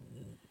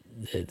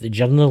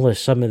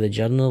journalists, some of the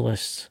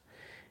journalists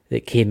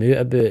that came out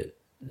about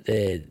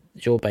the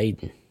Joe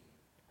Biden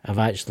have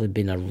actually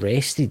been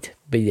arrested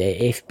by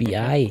the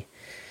FBI?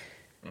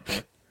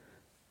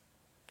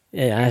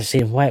 I was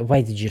saying,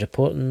 why did you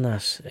report on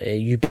this?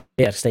 You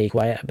better stay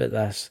quiet about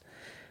this.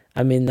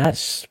 I mean, that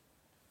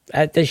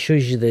just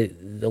shows you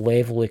the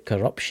level of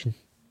corruption.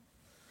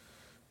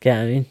 Get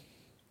what I mean?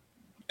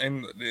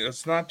 And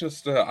it's not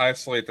just to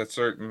isolate that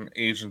certain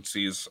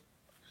agencies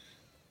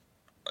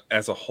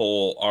as a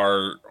whole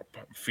are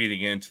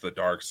feeding into the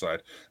dark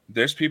side.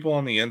 There's people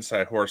on the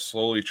inside who are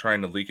slowly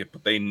trying to leak it,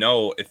 but they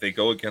know if they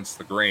go against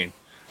the grain,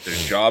 their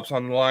jobs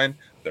on the line,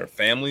 their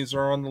families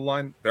are on the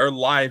line, their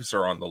lives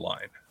are on the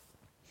line.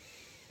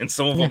 And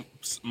some of them,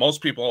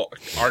 most people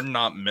are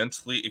not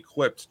mentally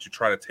equipped to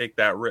try to take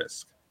that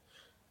risk.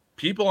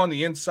 People on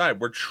the inside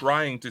were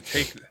trying to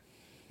take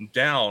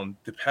down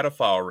the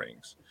pedophile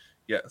rings.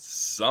 Yet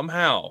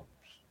somehow,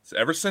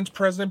 ever since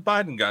President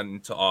Biden got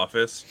into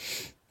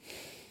office,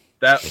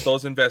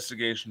 those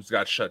investigations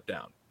got shut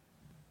down.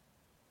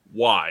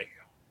 Why?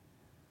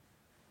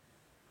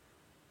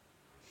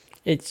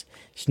 It's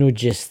not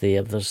just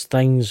there. There's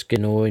things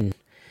going on,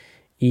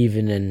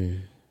 even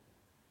in,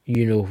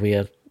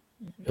 where,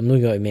 I'm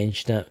not going to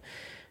mention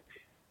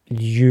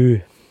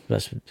it.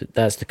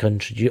 That's the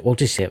country. I'll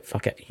just say it.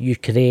 Fuck it.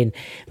 Ukraine.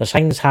 There's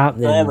things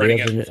happening. We're already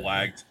there getting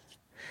flagged.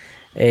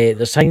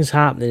 There's things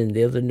happening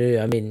there the new.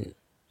 I mean,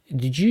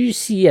 did you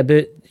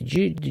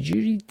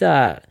read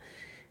that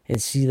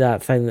and see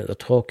that thing that they're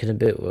talking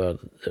about? Where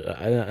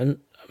I'm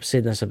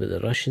saying this about the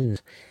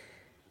Russians.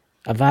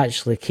 I've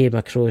actually came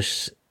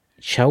across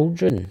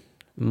children,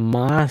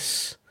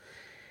 mass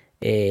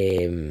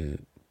places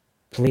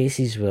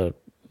where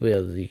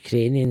the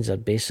Ukrainians are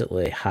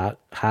basically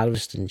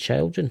harvesting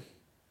children.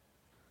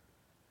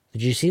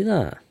 Did you see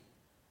that?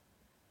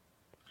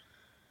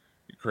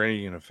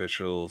 Ukrainian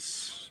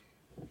officials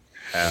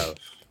have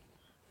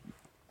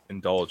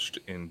indulged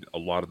in a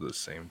lot of the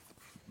same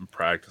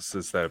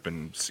practices that have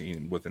been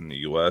seen within the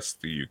US,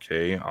 the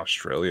UK,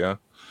 Australia.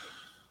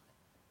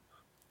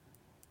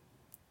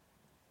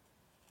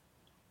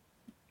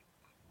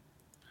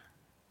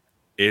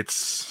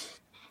 It's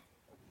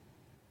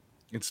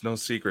no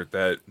secret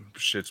that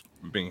shit's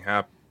been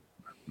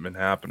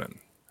happening.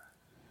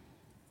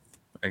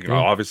 And,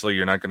 obviously,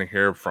 you're not going to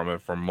hear from it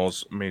from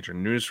most major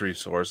news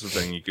resources.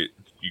 And you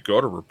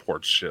go to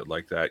report shit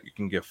like that, you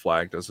can get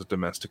flagged as a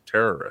domestic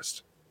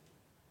terrorist.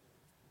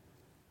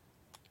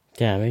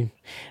 Yeah, I mean,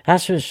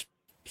 that's what's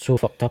so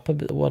fucked up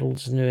about the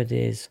world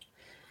nowadays.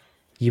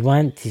 You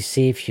want to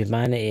save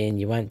humanity and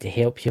you want to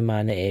help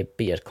humanity,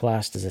 but you're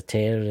classed as a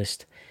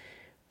terrorist.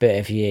 But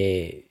if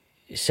you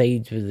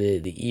side with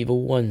the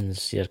evil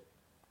ones, you're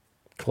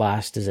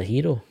classed as a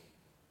hero.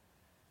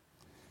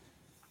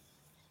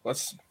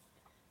 Let's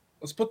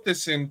put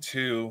this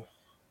into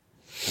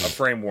a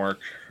framework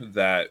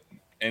that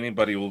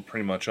anybody will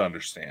pretty much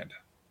understand,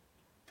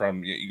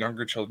 from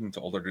younger children to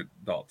older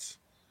adults.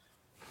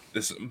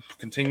 This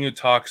continued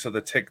talks of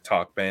the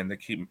TikTok ban that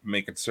keep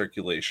making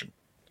circulation.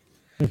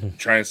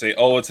 Trying to say,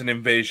 oh, it's an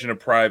invasion of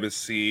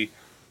privacy,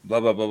 blah,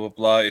 blah, blah, blah,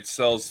 blah. It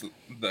sells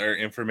their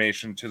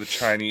information to the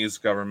Chinese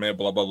government,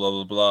 blah, blah, blah,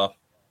 blah, blah.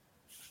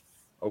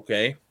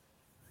 Okay.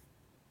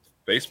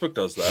 Facebook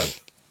does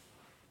that.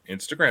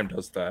 Instagram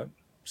does that.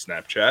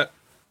 Snapchat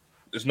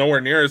is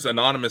nowhere near as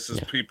anonymous as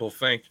people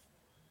think.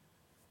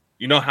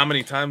 You know how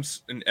many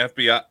times the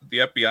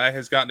FBI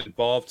has gotten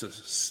involved to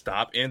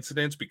stop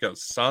incidents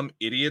because some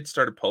idiot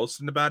started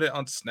posting about it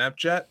on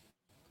Snapchat?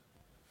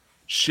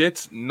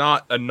 Shit's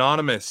not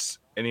anonymous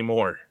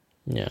anymore.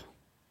 Yeah.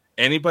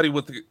 Anybody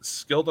with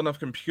skilled enough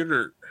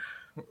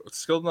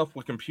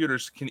with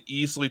computers can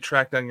easily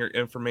track down your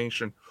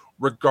information,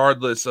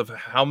 regardless of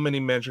how many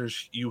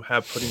measures you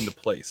have put into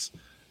place.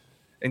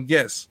 And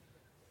yes,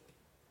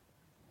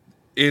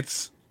 you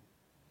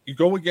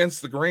go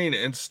against the grain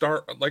and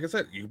start, like I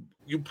said,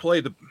 you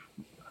play the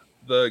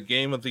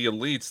game of the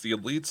elites. The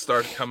elites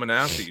start coming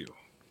after you.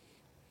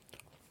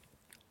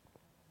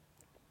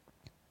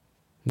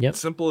 Yep.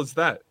 Simple as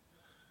that.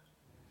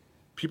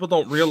 People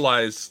don't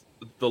realize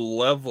the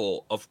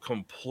level of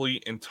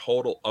complete and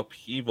total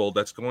upheaval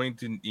that's going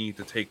to need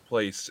to take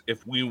place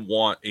if we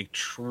want a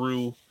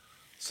true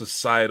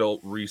societal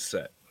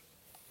reset,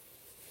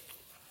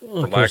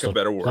 for lack of a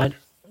better word.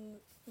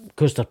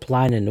 Because they're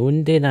planning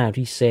on doing a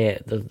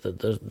reset.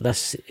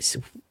 This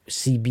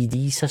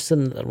CBD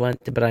system that they're wanting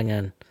to bring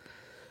in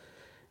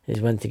is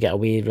wanting to get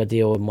away rid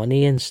of all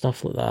money and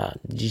stuff like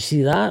that. Did you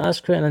see that?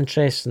 That's quite an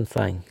interesting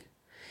thing.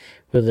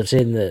 Where they're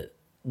saying that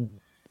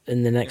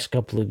in the next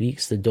couple of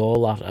weeks, the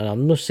dollar, and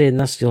I'm not saying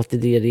this, you'll have to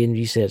do your own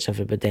research,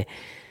 everybody.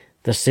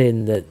 They're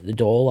saying that the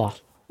dollar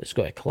is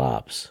got to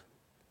collapse.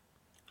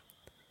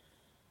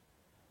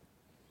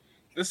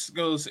 This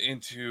goes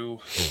into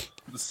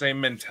the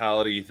same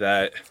mentality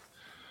that,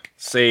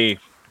 say,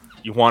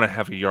 you want to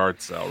have a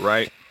yard sale,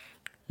 right?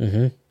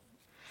 Mm-hmm.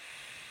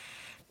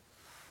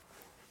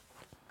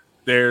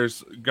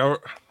 There's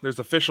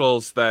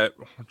officials that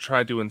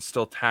try to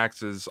instill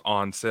taxes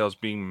on sales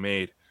being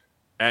made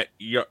at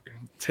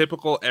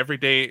typical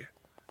everyday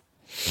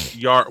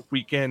yard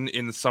weekend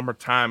in the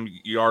summertime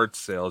yard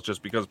sales,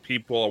 just because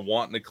people are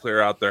wanting to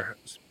clear out their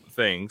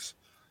things.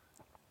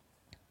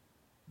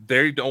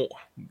 They don't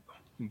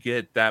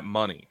get that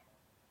money.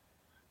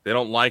 They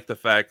don't like the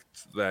fact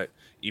that,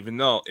 even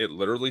though it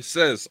literally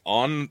says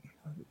on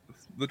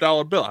the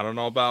dollar bill, I don't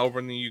know about over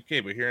in the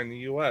UK, but here in the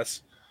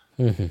US,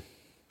 Mm-hmm.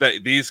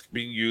 that these can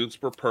be used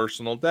for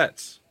personal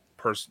debts,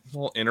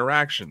 personal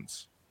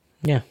interactions.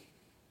 Yeah.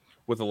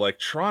 With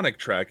electronic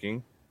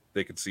tracking,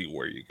 they can see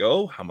where you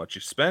go, how much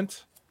you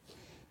spent.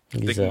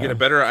 Exactly. They can get a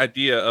better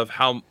idea of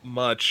how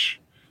much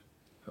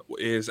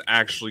is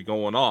actually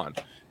going on.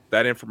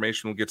 That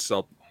information will get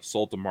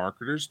sold to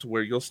marketers to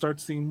where you'll start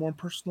seeing more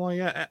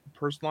personalized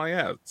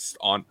ads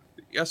on,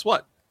 guess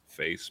what?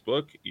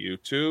 Facebook,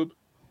 YouTube.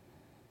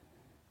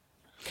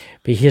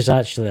 But here's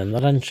actually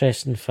another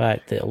interesting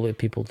fact that a lot of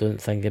people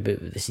don't think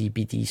about with the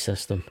CBD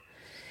system.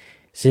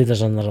 Say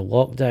there's another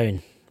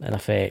lockdown in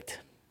effect,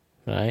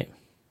 right?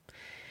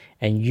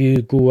 And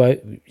you go out,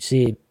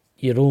 say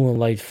you're only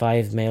allowed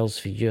 5 miles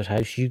from your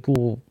house, you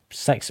go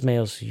 6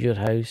 miles from your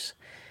house,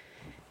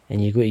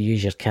 and you go to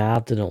use your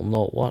card and it'll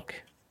not work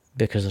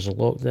because there's a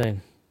lockdown.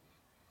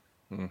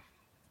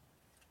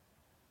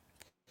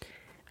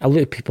 A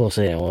lot of people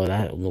say, oh,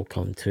 that'll not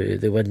come true.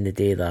 They wouldn't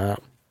do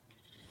that.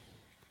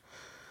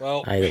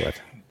 Well, They would.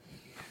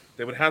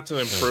 They would have to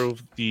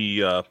improve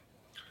the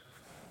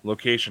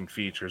location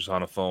features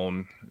on a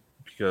phone,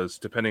 because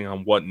depending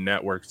on what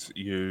networks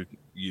you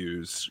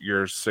use,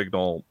 your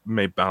signal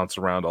may bounce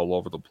around all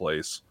over the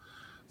place.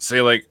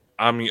 Say, like,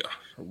 I'm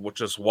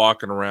just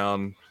walking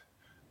around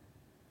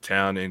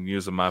town and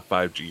using my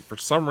 5G. For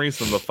some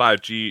reason, the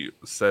 5G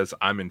says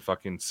I'm in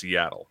fucking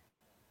Seattle.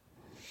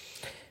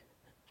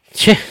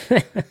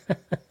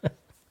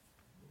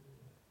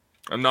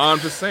 No, I'm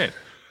just saying.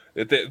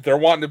 They're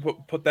wanting to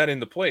put that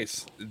into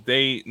place.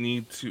 They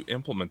need to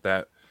implement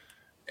that.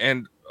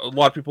 And a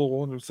lot of people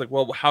wonder, it's like,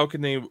 well, how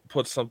can they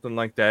put something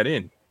like that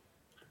in?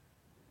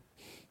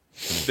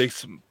 They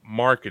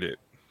market it,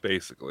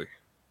 basically.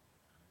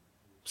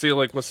 See,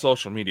 like with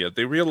social media,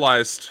 they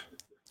realized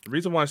the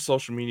reason why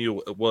social media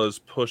was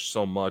pushed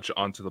so much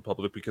onto the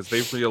public, because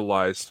they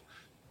realized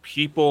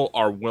people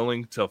are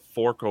willing to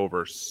fork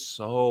over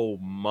so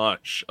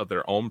much of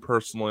their own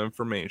personal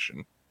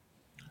information.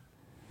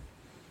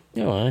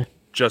 Yeah.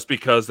 Just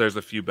because there's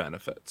a few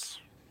benefits.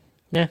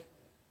 Yeah.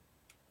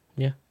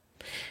 Yeah.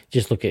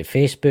 Just look at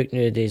Facebook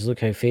nowadays.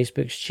 Look how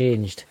Facebook's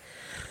changed.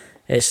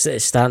 It's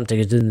starting to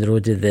go down the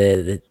road of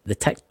the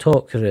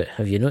TikTok route.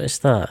 Have you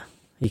noticed that?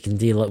 You can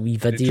do like wee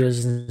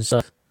videos and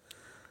stuff.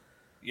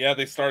 Yeah,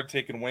 they started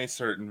taking away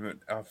certain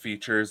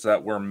features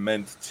that were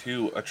meant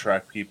to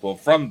attract people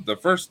from the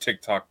first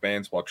TikTok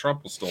bans while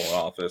Trump was still in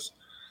office.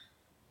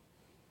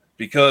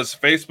 Because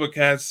Facebook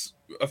has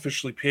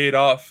officially paid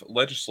off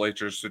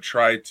legislatures to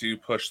try to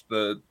push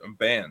the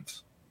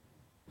bans.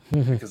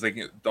 Because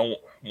they don't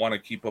want to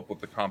keep up with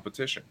the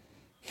competition.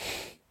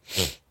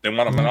 They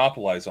want to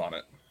monopolize on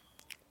it.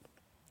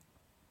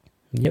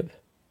 Yep.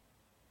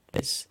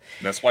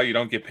 That's why you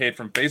don't get paid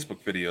from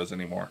Facebook videos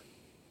anymore.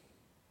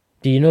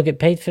 Do you not get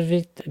paid for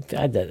it?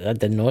 I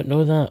did not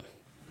know that.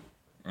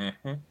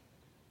 Mm-hmm.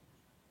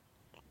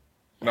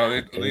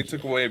 No, they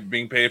took away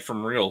being paid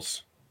from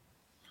Reels.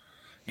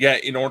 Yeah,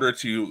 in order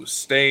to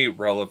stay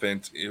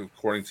relevant,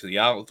 according to the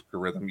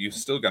algorithm, you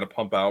still got to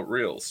pump out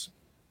Reels.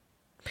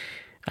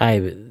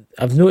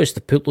 I've noticed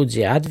they put loads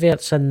of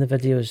adverts in the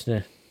videos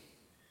now.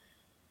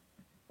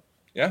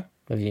 Yeah.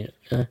 Have you?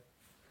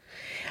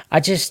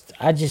 I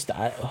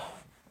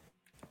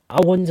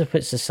wonder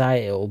what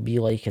society will be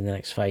like in the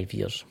next 5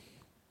 years.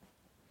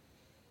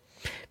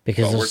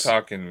 Because we're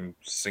talking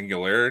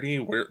singularity,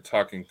 we're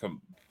talking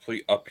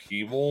complete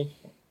upheaval.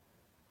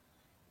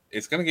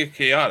 It's going to get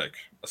chaotic.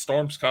 A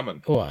storm's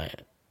coming. Oh,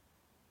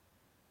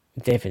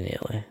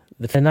 definitely.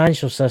 The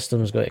financial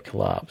system's got to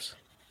collapse.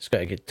 It's got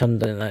to get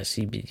turned into that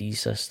CBD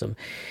system.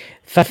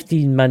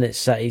 15-minute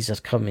cities are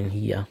coming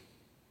here.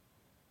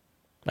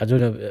 I don't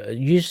know.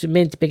 You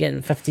meant to be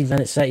getting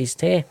 15-minute cities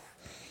too?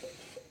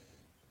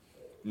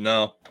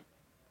 No.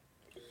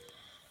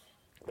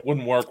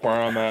 Wouldn't work where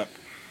I'm at.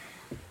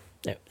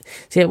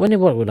 See, it wouldn't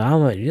work with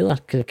I'm at, really,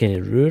 kind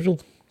of rural,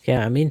 you know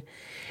what I mean?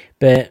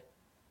 But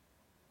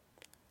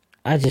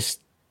I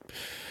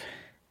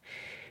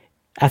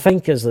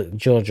think it's like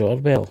George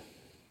Orwell.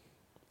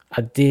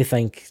 I do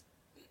think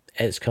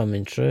it's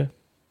coming true.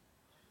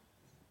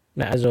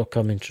 It is all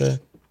coming true.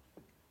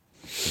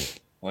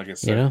 Like I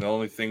said, the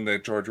only thing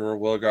that George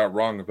Orwell got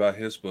wrong about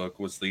his book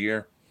was the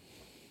year.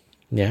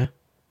 Yeah.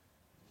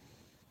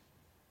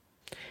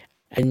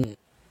 And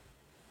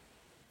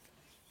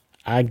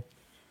I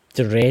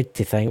dread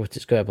to think what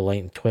it's got to be like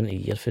in 20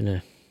 years from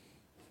now.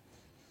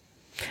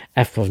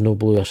 If we've no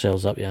blew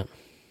ourselves up yet.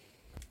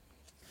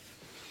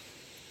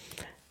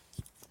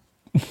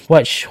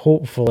 Which,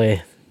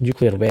 hopefully,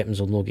 nuclear weapons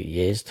will not get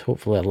used.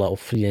 Hopefully our little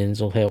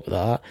friends will help with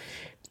that.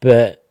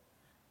 But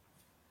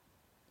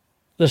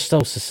there's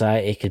still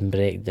society can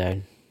break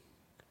down.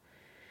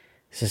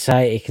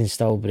 Society can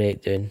still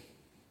break down.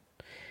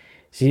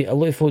 See, a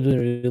lot of people don't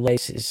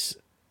realise is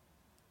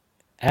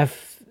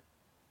if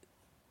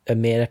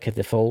America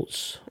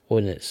defaults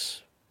on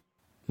its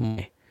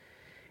money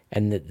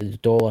and that the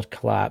dollar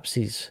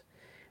collapses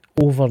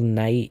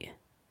overnight,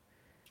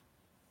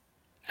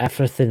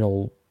 everything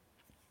will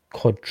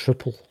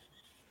quadruple.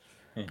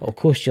 It'll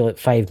cost you like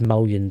 $5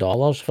 million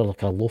for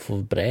like a loaf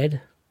of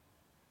bread.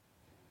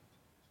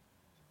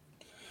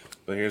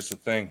 But here's the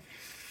thing.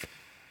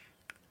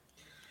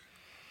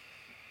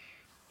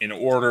 In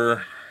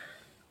order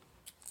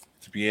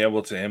to be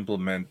able to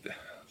implement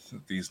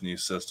these new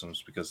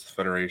systems, because the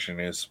Federation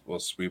is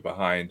supposed to be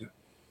behind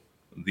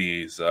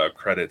these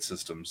credit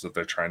systems that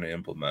they're trying to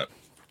implement.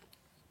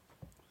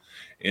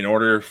 In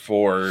order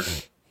for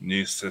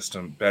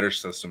better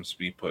systems to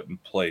be put in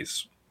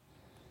place,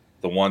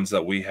 the ones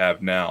that we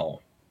have now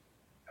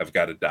have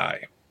got to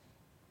die.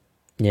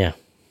 Yeah.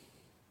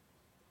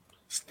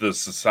 The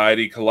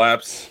society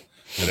collapse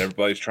that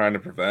everybody's trying to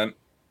prevent.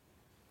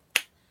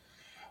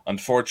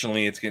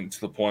 Unfortunately, it's getting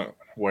to the point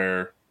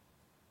where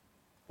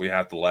we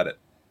have to let it.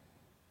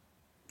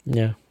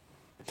 Yeah.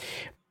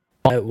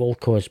 But it will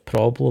cause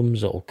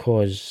problems. It will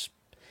cause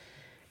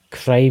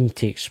crime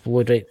to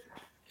explode. Right?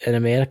 In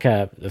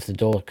America, if the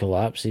dollar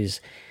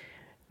collapses,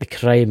 the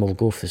crime will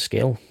go off the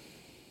scale.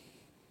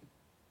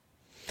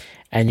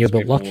 And you'll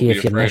be lucky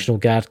if your National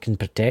Guard can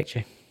protect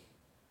you.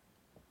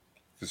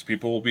 Because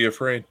people will be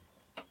afraid.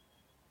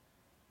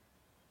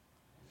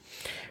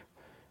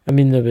 I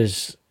mean,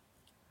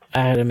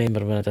 I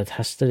remember when I did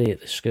history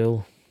at the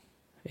school,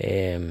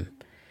 and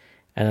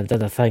I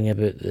did a thing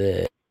about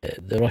the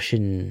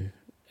Russian,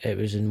 it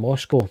was in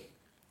Moscow,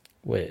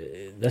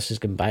 this is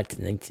going back to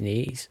the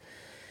 1980s,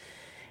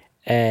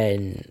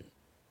 and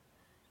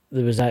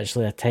there was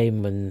actually a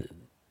time when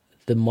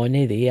the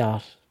money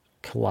there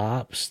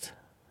collapsed,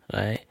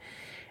 right,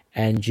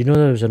 and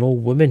there was an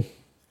old woman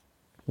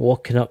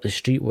walking up the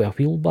street with a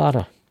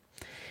wheelbarrow,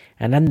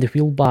 and in the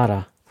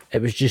wheelbarrow,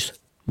 it was just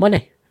money,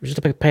 it was just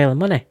a big pile of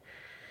money.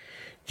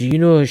 Do you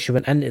know she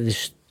went into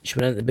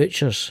the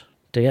butcher's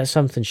to get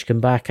something? She came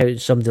back out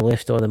and somebody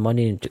left all the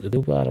money and took the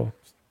wheelbarrow.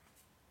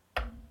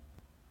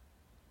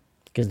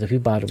 Because the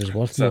wheelbarrow was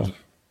worth more.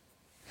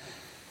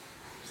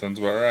 Sounds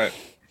about right.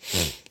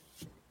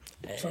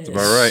 Sounds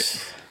about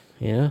right.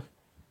 Yeah.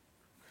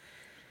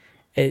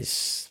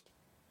 It's...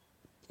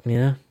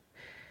 Yeah.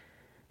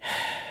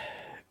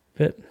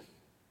 But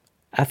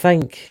I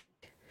think,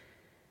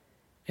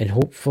 and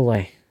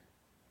hopefully,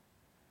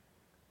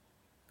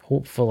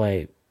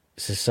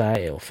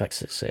 society will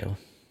fix itself.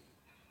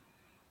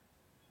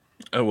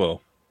 It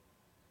will.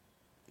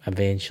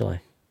 Eventually.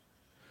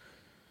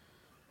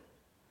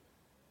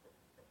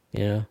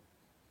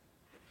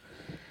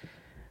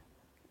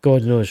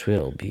 God knows where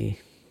it'll be.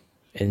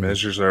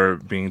 Measures are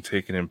being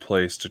taken in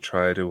place to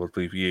try to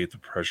alleviate the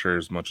pressure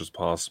as much as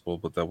possible,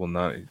 but that will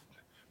not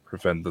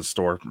prevent the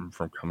storm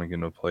from coming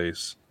into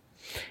place.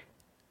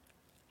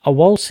 I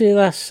will say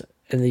this,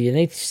 in the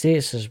United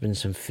States there's been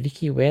some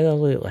freaky weather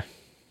lately.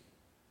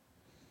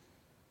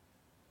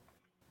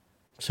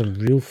 Some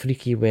real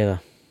freaky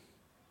weather.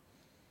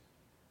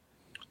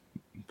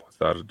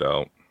 Without a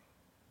doubt.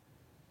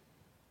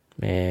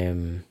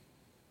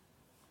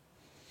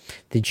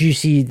 Did you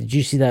see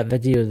that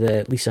video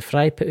that Lisa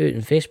Fry put out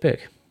on Facebook?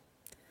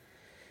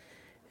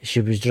 She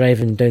was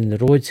driving down the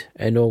road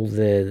and all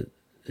the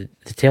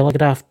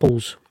telegraph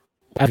poles,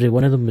 every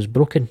one of them was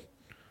broken.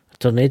 A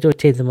tornado had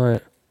taken them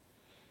out.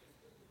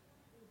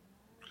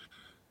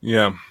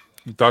 Yeah.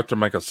 Dr.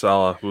 Michael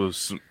Sala,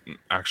 who's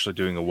actually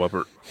doing a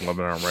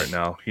webinar right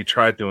now, he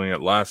tried doing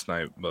it last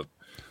night, but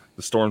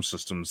the storm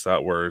systems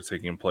that were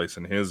taking place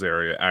in his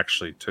area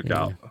actually took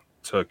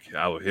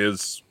out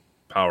his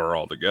power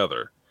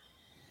altogether.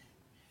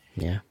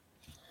 Yeah.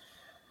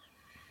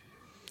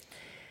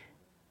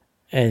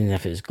 And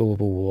if it's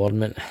global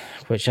warming,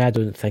 which I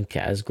don't think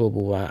it is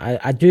global warming,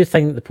 I do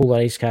think the polar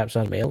ice caps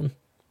are melting.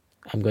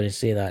 I'm going to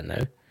say that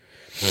now.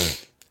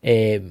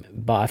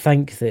 But I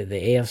think that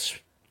the Earth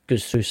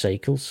goes through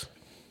cycles.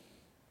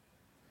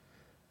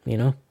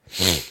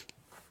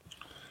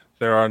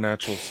 There are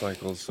natural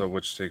cycles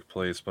which take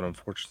place, but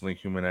unfortunately,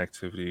 human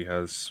activity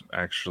has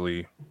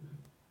actually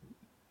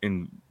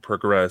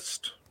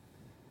progressed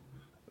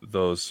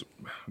those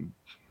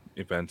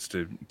events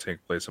to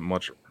take place at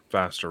much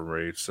faster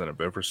rates than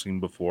I've ever seen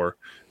before,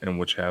 and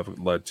which have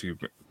led to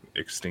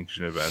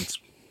extinction events.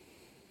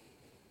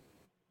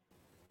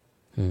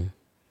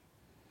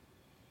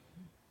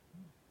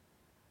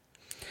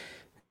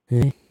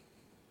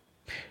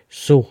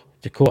 So,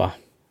 Dakota,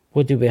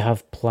 what do we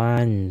have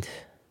planned?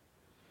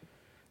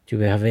 Do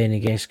we have any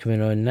guests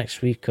coming on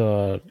next week,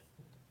 or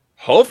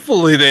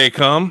Hopefully they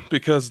come,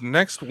 because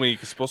next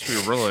week is supposed to be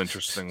a real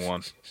interesting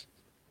one.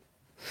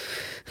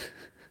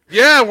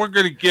 Yeah, we're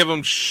gonna give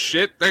them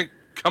shit. They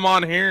come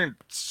on here and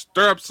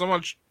stir up so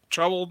much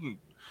trouble and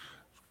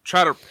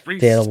try to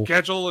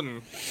reschedule.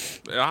 And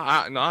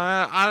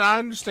I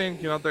understand.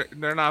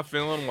 They're not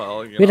feeling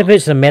well.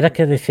 Whereabouts in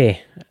America they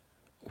say?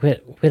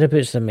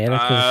 Whereabouts in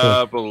America they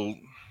say?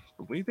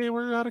 Believe they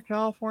were out of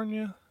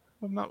California,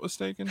 if I'm not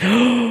mistaken.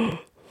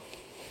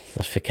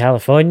 That's for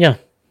California.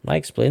 That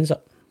explains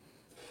it.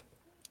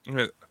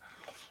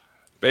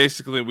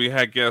 Basically, we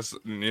had guests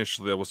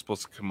initially that was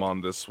supposed to come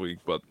on this week,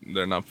 but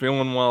they're not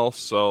feeling well,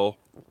 so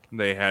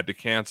they had to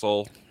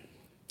cancel.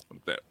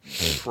 That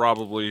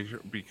probably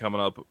be coming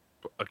up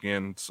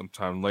again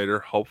sometime later,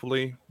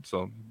 hopefully,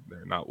 so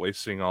they're not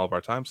wasting all of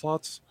our time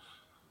slots.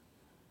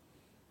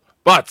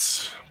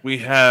 But we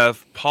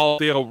have Paul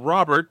Dale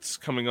Roberts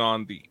coming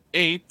on the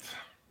 8th.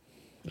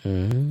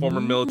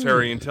 Former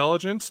military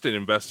intelligence, did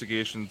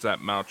investigations at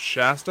Mount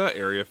Shasta,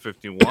 Area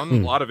 51. A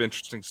lot of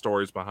interesting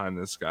stories behind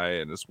this guy,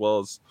 and as well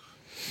as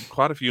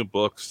quite a few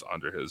books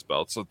under his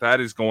belt. So that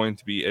is going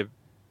to be a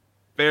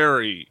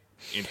very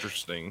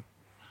interesting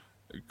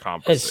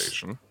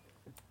conversation.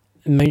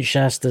 Mount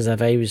Shasta's,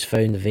 I've always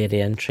found a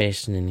very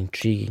interesting and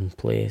intriguing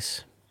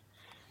place.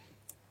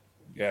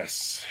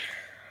 Yes.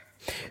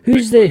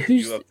 Who's the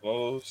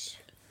UFOs?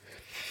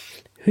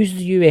 Who's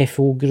the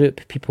UFO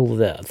group? People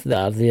that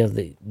are there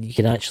that you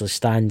can actually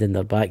stand in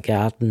their back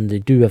garden. They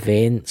do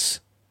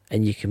events,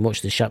 and you can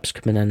watch the ships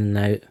coming in and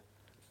out.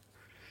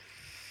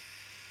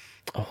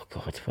 Oh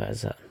God, what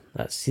is it?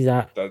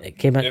 It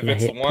came into my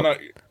head.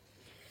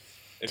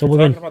 If you're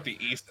talking about the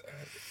East,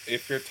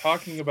 if you're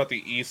talking about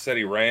the East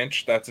City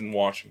Ranch, that's in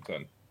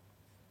Washington.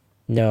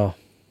 No,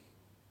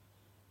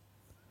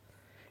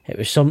 it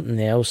was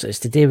something else. It's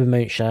to do with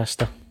Mount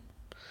Shasta.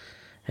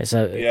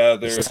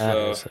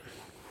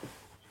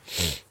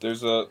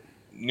 There's a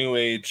New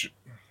Age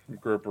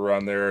group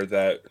around there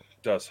that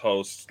does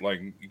host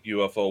like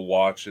UFO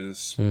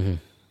watches,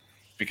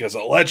 because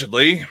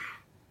allegedly,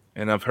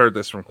 and I've heard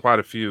this from quite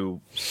a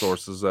few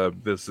sources that have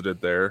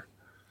visited there,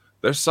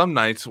 there's some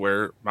nights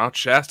where Mount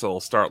Shasta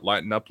will start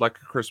lighting up like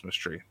a Christmas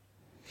tree.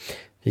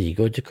 There you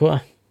go,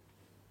 Dakota.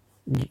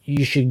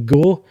 You should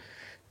go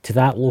to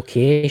that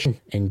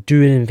location and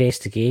do an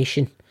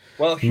investigation.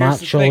 Well, here's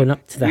the thing.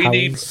 Up to the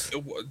house.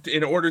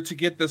 In order to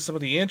get some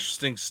of the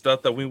interesting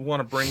stuff that we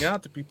want to bring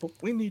out to people,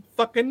 we need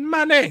fucking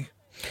money.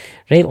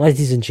 Right,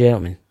 ladies and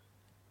gentlemen,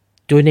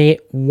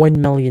 donate $1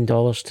 million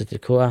to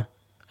Dakota.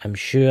 I'm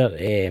sure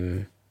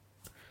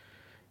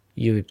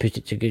you would put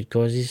it to good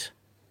causes.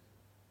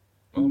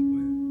 Oh,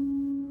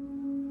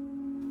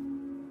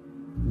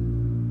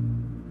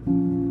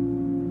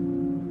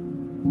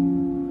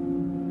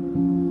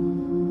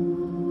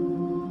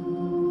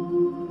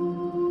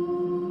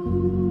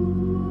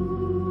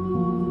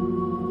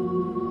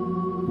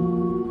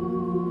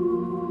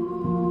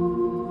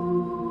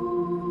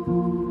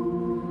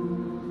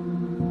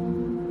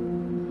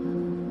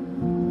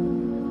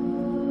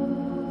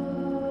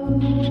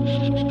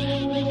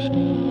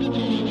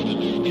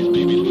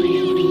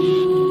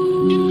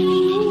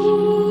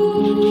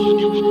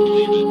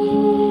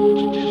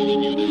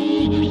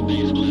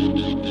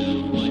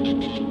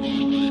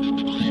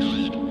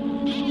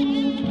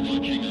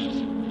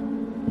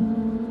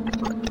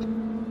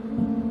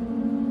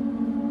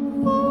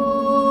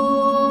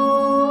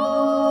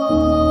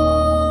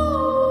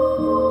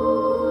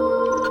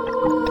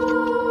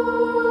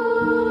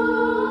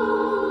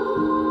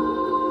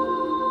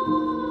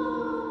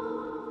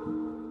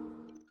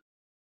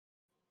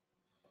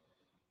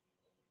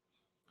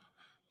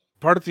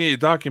 part of the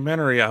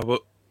documentary, I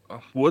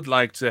would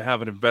like to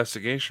have an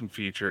investigation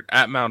featured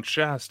at Mount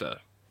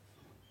Shasta.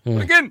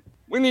 But again,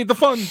 we need the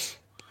funds.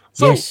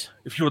 So,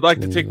 if you would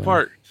like to take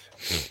part,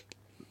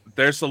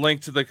 there's the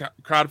link to the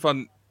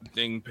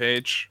crowdfunding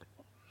page.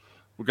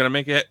 We're gonna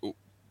make it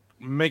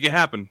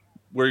happen.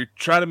 We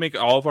try to make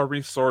all of our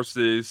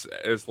resources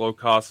as low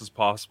cost as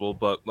possible,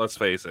 but let's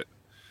face it,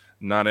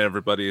 not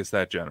everybody is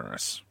that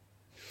generous.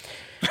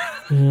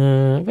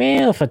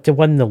 Well, if I had to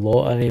win the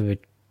lottery, I would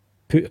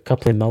put a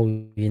couple of $1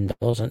 million into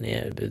it.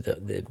 It would be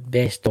the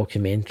best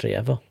documentary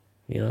ever,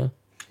 That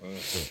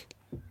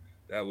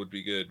would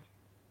be good.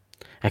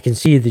 I can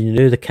see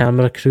the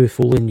camera crew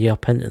following you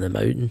up into the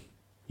mountain,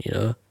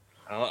 I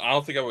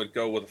don't think I would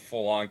go with a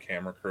full-on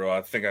camera crew.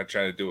 I think I'd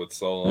try to do it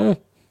solo.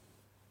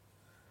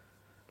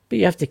 But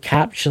you have to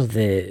capture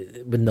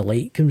when the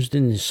light comes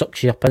down and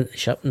sucks you up into the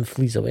ship and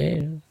flees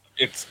away.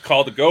 It's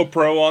called a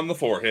GoPro on the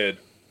forehead.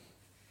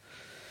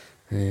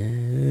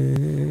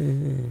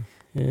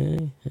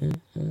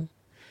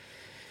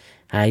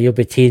 You'll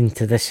be taken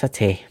to the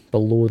city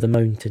below the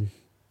mountain.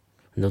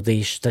 And there'll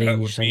be strange That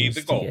would be things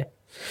the to goal. get.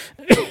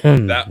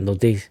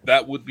 that,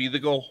 that would be the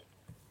goal.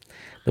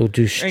 They'll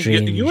do Hey,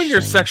 strange you and your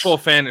things. sexual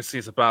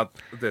fantasies about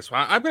this.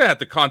 I'm going to have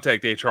to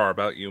contact HR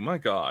about you. My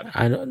God.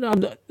 I don't know.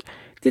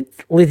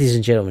 Ladies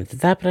and gentlemen,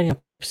 did that bring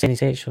up any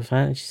sexual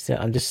fantasies?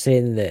 I'm just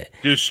saying that.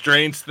 Do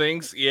strange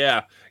things?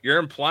 Yeah. You're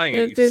implying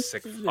it, you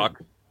sick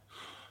fuck.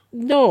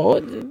 No,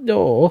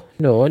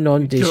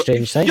 don't do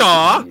strange things.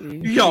 Yeah.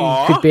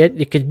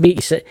 They could make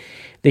you sit.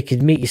 They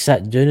could make you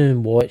sit down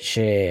and watch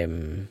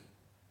something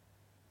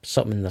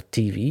on their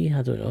TV.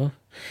 I don't know.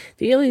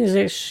 The aliens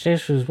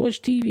extraterrestrials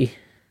watch TV.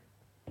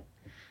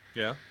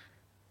 Yeah.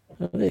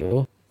 Oh, there you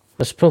go.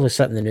 There's probably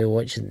sitting there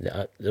watching.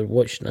 They're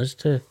watching us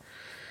too, and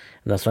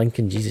they're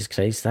thinking, Jesus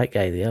Christ, that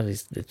guy there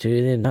is the two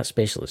of them. That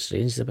Specialist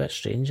Strange is a bit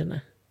strange, isn't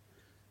it?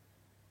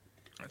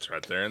 That's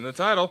right there in the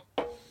title.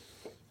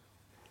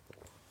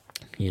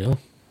 You know,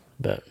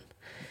 but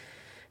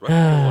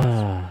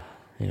Right.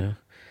 you know,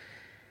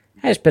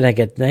 it's been a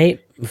good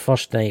night. My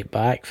first night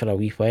back for a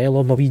wee while.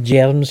 All my wee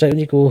germs. Out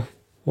you go.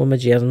 All my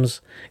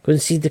germs. Go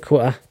and see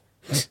Dakota.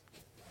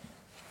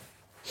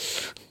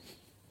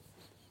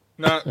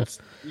 No,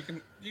 you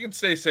can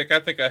stay sick. I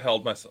think I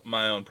held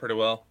my own pretty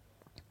well.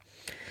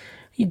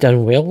 You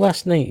done well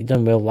last night. You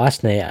done well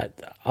last night.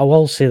 I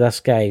will say this,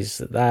 guys,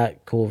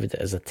 that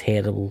COVID is a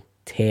terrible,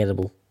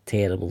 terrible,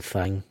 terrible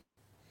thing.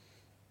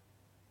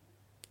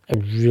 I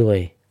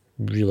really,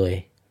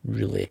 really,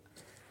 really.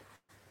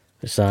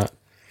 What's that?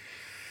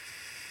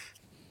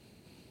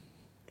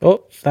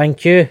 Oh,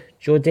 thank you,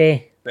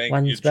 Jodie.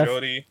 Thank you,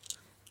 Jody.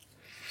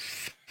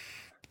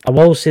 I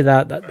will say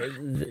that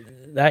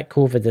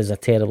COVID is a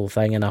terrible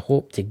thing, and I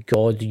hope to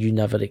God you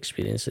never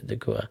experience it,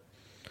 Dakota.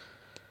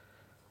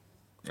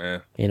 Yeah.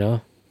 You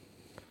know?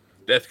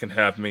 Death can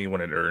have me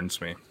when it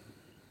earns me.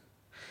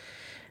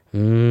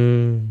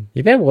 You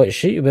better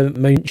watch it about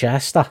Mount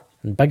Shasta,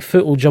 and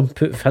Bigfoot will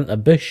jump out of a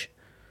bush.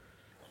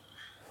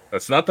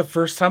 That's not the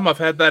first time I've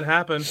had that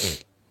happen.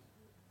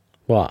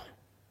 What?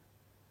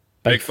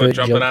 Bigfoot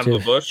jumping out of the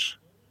bush?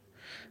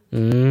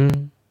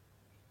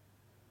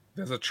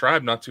 There's a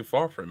tribe not too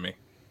far from me.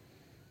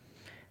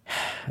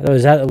 Oh,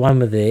 is that the one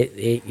with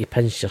you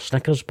pinched your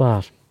Snickers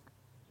bar?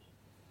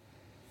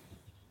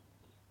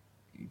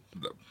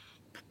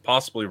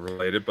 Possibly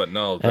related, but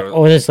no.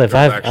 Honestly, if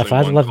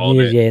I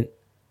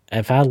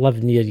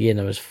lived near you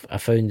and I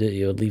found out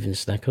you were leaving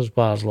Snickers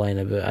bars lying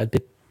about, I'd be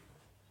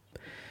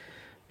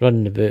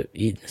running about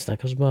eating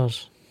Snickers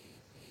bars.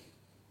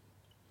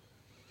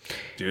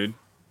 Dude.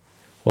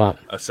 What?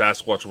 A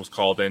Sasquatch was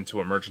called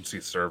into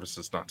emergency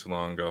services not too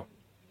long ago.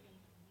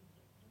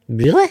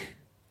 Really?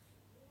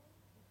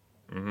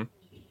 Mm-hmm.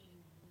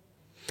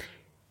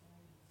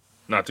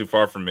 Not too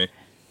far from me.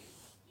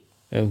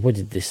 And what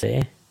did they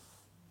say?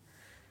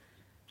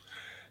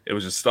 It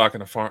was just stuck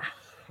in a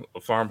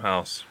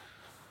farmhouse.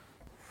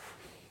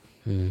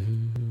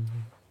 Mm-hmm.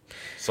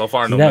 So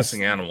far, no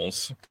missing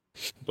animals.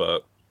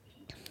 But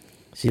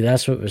see,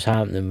 that's what was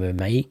happening with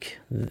Mike.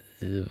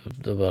 They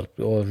were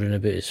all running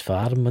about his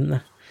farm, weren't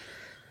they?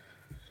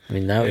 I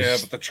mean, that was... Yeah,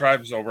 but the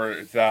tribes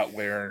over that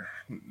way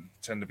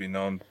tend to be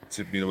known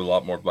to be a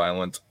lot more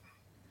violent.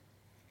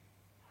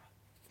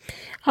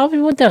 I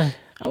wonder,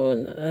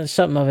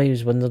 something I've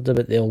always wondered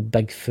about the old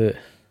Bigfoot.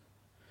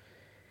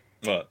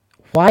 What?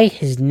 Why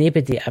has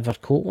nobody ever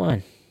caught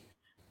one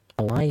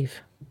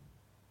alive?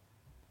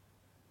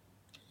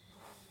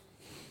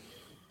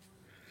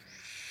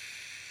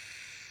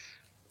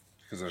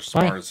 Because they're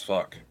smart as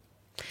fuck.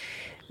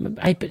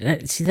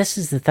 But see, this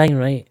is the thing,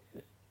 right?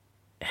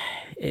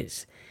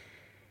 It's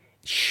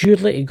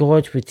surely to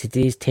God with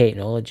today's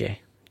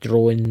technology,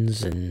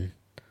 drones and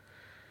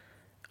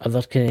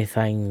other kind of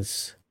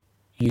things,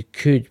 you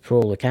could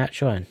probably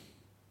catch one.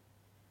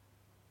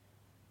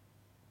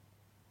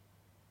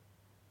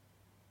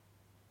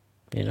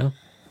 You know?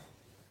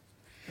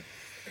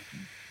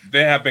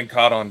 They have been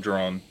caught on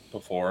drone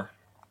before.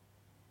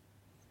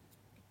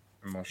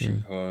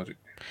 Emotion code.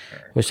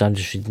 Which I'm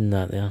just reading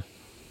that there.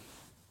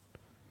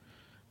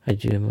 I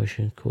do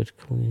emotion code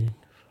cleaning.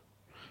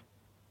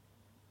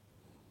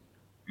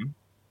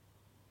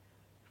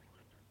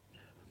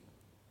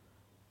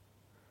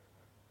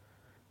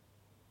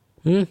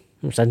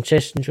 It's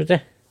interesting,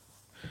 Jody.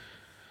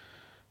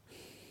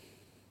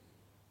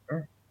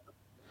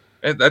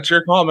 Hey, that's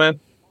your call, man.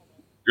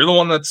 You're the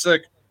one that's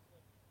sick.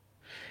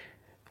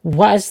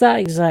 What is that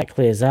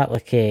exactly? Is that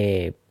like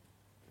a...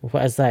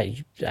 What is that?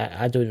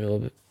 I don't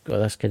know about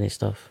this kind of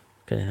stuff.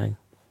 Kind of thing.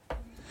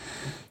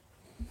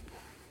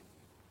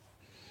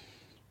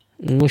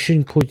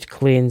 Motion code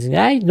cleansing.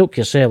 Aye, knock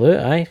yourself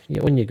out, aye.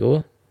 On you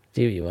go.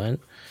 Do what you want.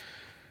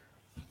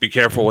 Be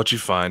careful what you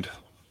find.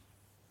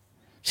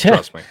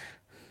 Trust me.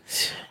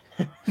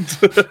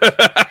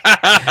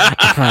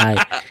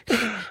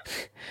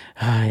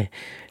 Aye.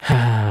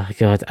 Oh,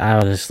 God, I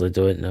honestly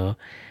don't know.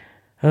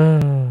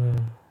 Oh,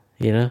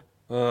 you know?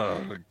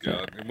 Oh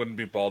god, it wouldn't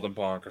be Bald and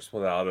Bonkers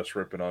without us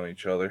ripping on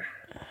each other.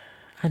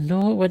 I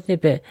know it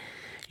wouldn't, but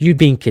you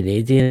being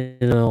Canadian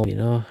and all, you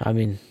know, I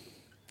mean,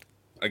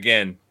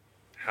 Again,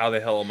 how the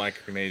hell am I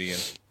Canadian?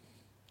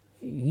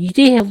 you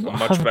do have I'm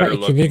much a bit better of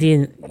looking.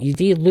 Canadian. You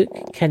do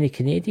look kind of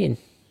Canadian.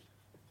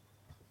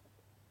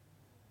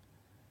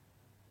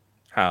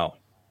 How?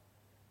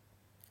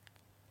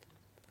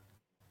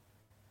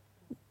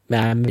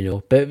 You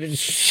know, but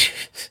is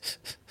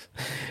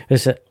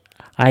it?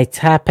 I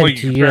tap Oh,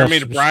 into you your compare me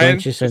to Brian?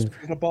 subconscious Just and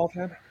because of a bald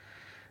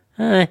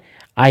head?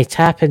 I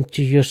tap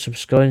into your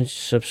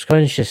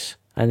subconscious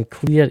and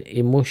clear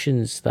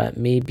emotions that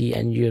may be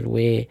in your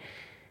way.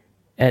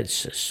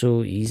 It's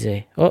so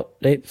easy. Oh,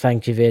 right,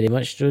 thank you very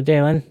much, Joe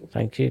Dillon.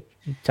 Thank you.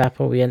 Tap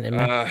away into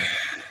me.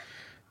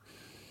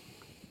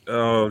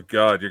 Oh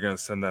god, you're gonna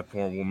send that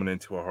poor woman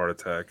into a heart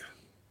attack.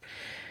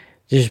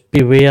 Just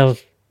beware.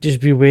 Just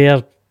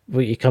beware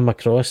what you come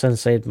across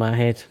inside my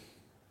head.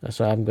 That's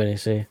what I'm going to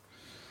say.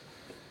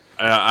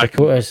 I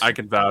Dakota's-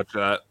 can vouch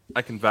that.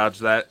 I can vouch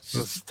that.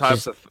 The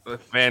types of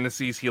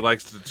fantasies he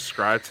likes to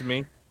describe to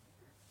me.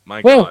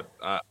 My Well,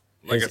 God,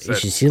 like I You said,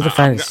 should see the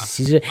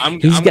fantasies. I'm-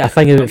 He's I'm- got a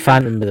thing about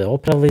Phantom of the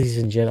Opera, ladies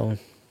and gentlemen.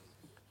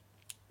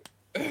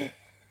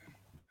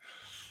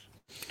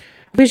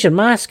 Where's your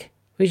mask?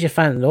 Where's your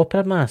Phantom of the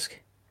Opera mask?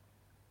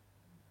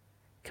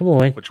 Come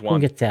on. Which Go one?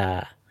 and get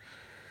that.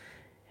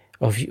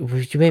 Oh, you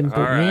went and All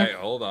bought me? right,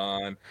 hold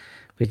on.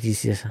 Where do you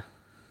see this?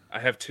 I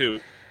have two.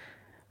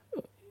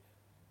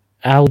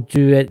 I'll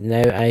do it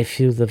now. I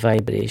feel the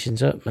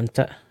vibrations up, isn't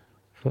it?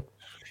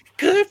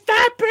 Good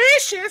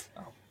vibrations.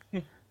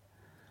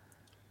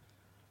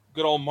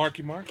 Good old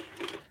Marky Mark.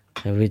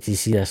 Now wait till you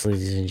see this,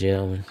 ladies and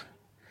gentlemen.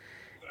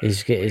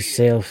 He's got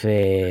himself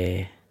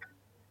a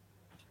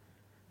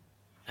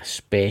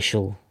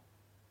special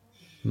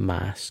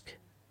mask.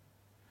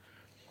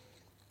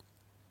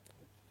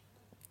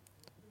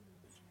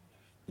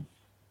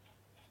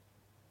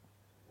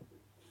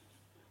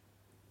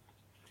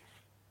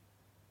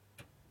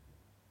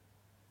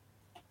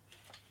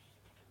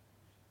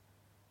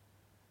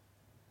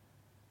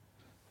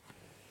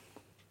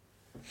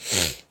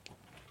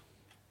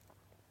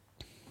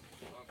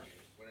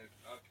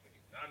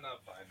 I'm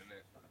not finding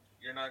it.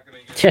 You're not gonna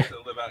get to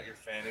live out your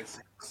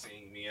fantasy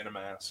seeing me in a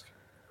mask.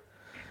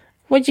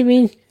 What do you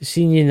mean?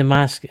 Seeing you in the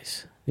mask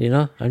is, you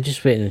know? I'm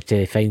just waiting until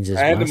he finds his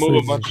I had to mask. move a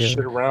ladies and bunch of shit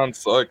gentlemen. around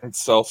so I can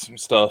sell some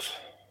stuff.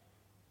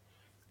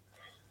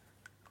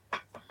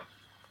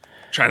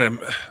 Trying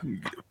to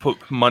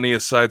put money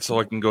aside so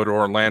I can go to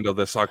Orlando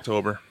this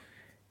October.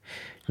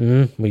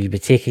 Will you be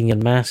taking your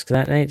mask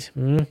that night?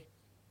 No,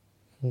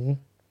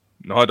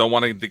 I don't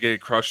want it to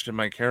get crushed in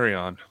my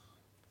carry-on.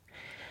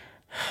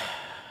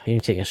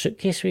 You take a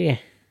suitcase with you?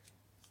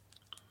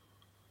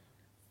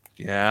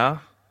 Yeah,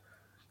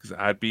 because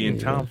I'd be in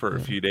town for a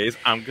few days.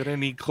 I'm gonna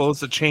need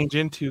clothes to change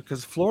into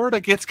because Florida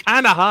gets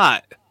kind of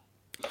hot.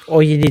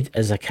 All you need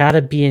is a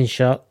Caribbean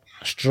shirt,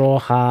 a straw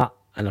hat,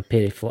 and a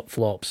pair of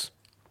flip-flops.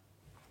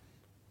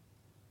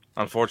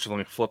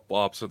 Unfortunately,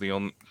 flip-flops are the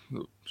only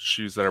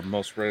shoes that are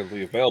most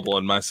readily available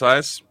in my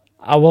size.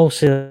 I will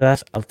say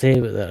this. I'll tell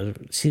you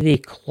what. See the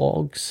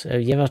clogs?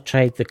 Have you ever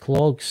tried the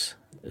clogs?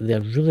 They're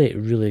really,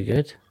 really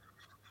good.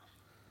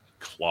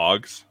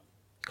 Clogs.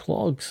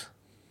 Clogs.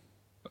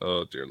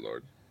 Oh dear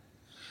Lord.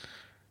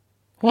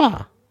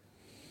 What?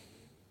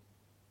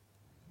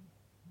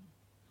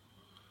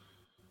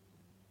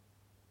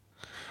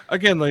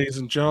 Again, ladies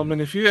and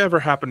gentlemen, if you ever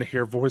happen to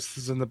hear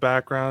voices in the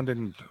background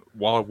and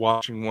while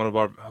watching one of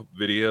our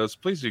videos,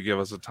 please do give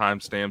us a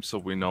timestamp so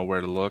we know where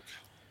to look.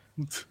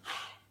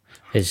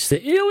 It's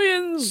the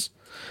aliens!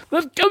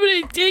 They're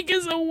coming to take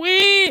us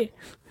away!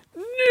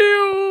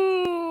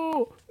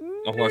 No!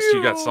 Unless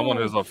you got someone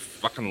who's a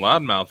fucking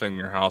loudmouth in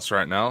your house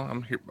right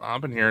now.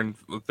 I've been hearing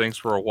things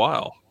for a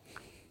while.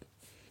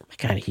 I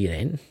can't hear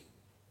anything.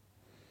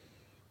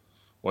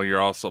 Well,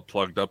 you're also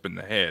plugged up in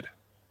the head.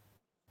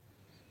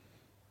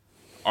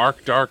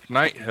 Arc Dark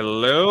Knight,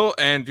 hello.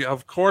 And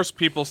of course,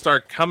 people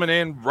start coming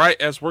in right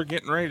as we're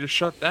getting ready to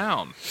shut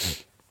down.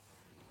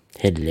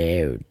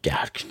 Hello,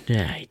 Dark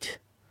Knight.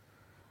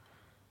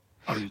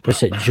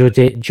 What's it,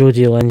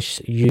 Jodie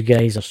Lynch? You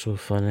guys are so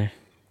funny.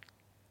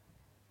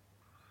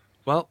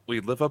 Well, we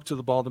live up to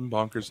the Bald and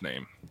Bonkers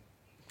name.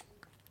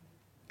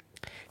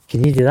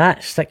 Can you do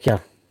that? Stick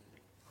your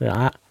like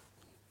that.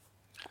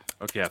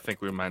 Okay, I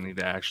think we might need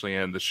to actually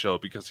end the show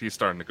because he's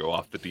starting to go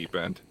off the deep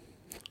end.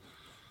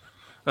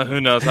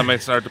 Who knows? I may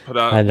start to put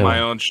out my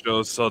own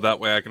shows so that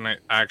way I can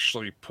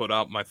actually put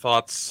out my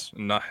thoughts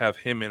and not have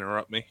him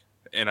interrupt me.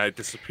 And I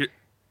disappear.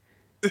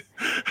 See,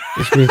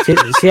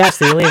 that's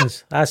the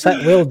aliens. That's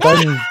it. Well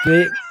done.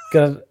 Great.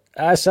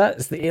 That's it.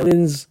 It's the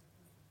aliens.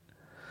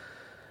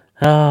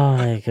 Oh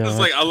my god! It's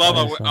like I love.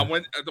 I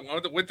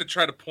went to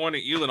try to point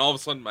at you, and all of a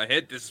sudden my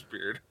head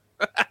disappeared.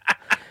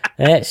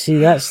 See,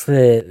 that's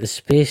the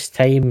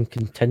space-time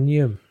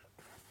continuum.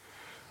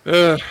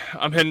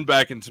 I'm heading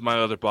back into my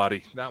other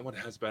body. That one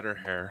has better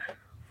hair.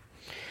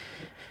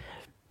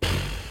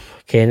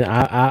 Ken,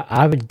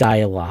 I would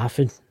die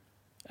laughing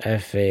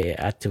if I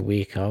had to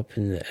wake up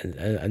in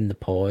the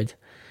pod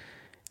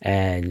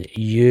and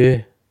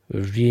you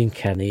were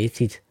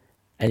reincarnated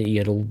into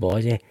your old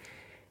body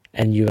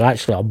and you were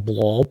actually a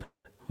blob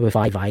with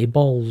 5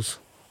 eyeballs.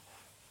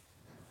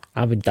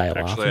 I would die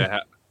laughing.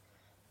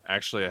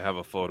 Actually, I have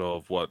a photo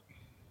of what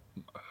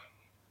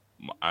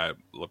I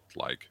looked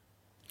like.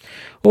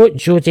 Oh,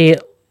 Jodie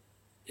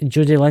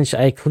Lynch,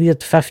 I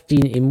cleared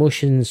 15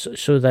 emotions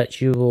so that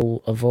you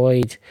will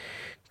avoid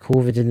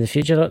COVID in the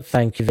future.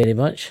 Thank you very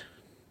much.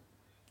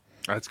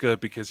 That's good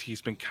because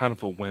he's been kind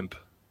of a wimp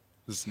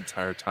this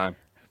entire time.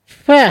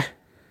 Where?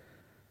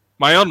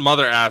 My own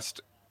mother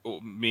asked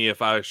me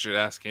if I should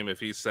ask him if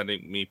he's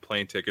sending me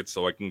plane tickets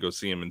so I can go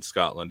see him in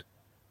Scotland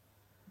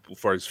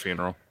for his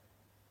funeral.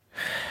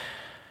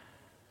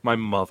 My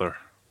mother.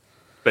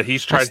 That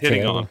he's tried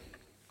hitting on.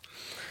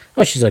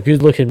 Oh, she's a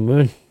good looking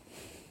woman.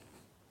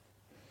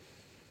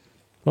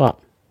 What?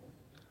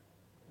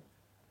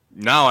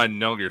 Now I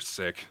know you're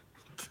sick.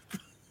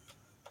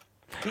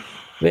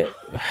 Wait,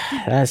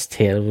 that's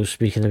terrible,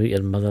 speaking about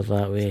your mother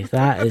that way.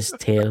 That is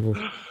terrible.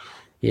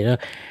 You know,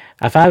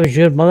 if I was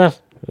your mother,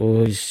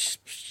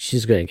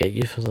 she's going to get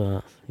you for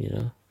that, you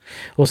know.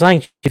 Well,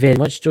 thank you very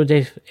much,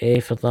 Jodie,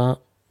 for that.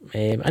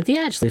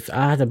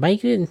 I had a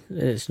migraine.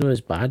 It's not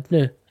as bad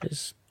now.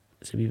 It's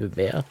a wee bit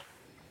better.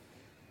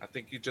 I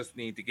think you just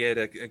need to get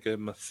a good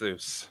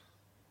masseuse.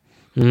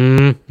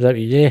 Is that what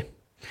you do?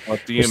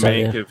 What do you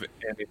make of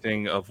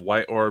anything of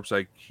white orbs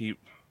I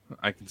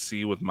can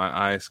see with my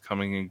eyes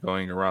coming and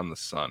going around the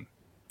sun?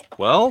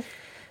 Well,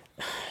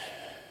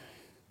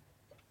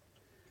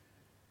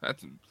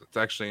 that's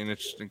actually an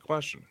interesting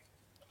question.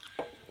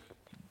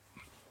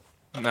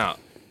 Now,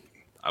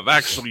 I've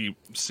actually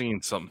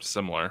seen something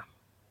similar,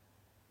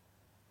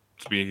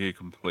 to be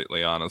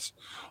completely honest.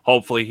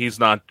 Hopefully he's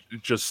not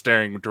just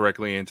staring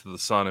directly into the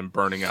sun and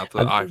burning out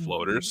the eye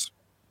floaters.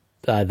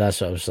 That's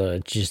what I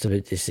was just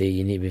about to say.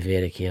 You need to be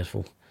very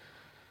careful.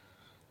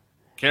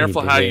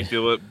 Careful how you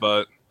do it,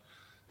 but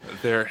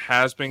there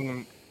has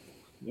been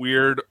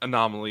weird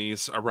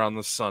anomalies around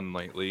the sun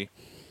lately.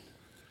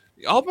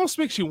 It almost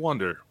makes you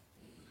wonder.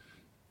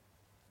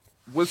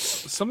 With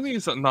some of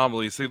these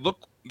anomalies,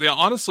 they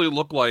honestly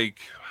look like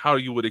how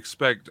you would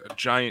expect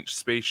giant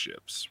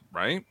spaceships,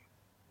 right?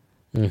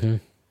 Mm-hmm.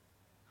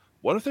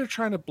 What if they're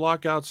trying to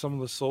block out some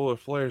of the solar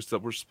flares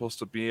that were supposed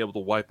to be able to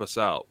wipe us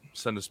out,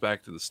 send us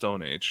back to the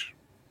Stone Age?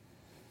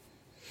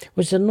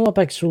 Was there no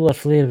big solar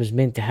flare was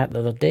meant to hit the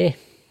other day,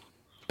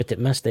 but it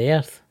missed the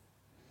Earth?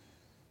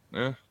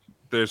 Yeah,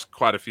 there's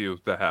quite a few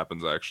that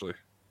happens, actually.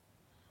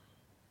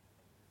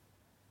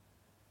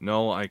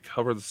 No, I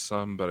cover the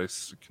sun, but I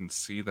can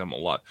see them a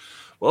lot.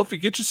 Well, if you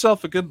get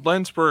yourself a good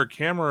lens for a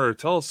camera or a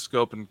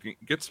telescope and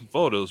get some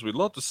photos, we'd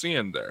love to see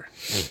them there.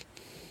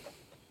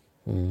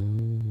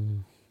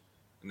 And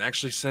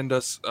actually send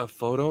us a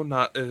photo,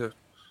 not a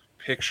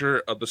picture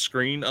of the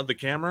screen of the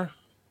camera.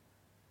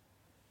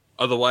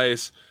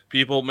 Otherwise,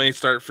 people may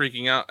start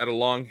freaking out at a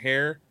long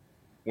hair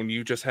when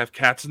you just have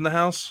cats in the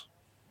house.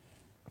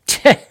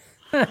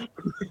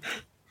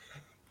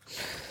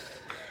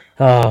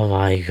 Oh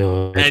my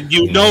god. And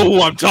you know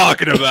who I'm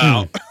talking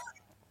about.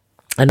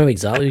 I know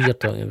exactly who you're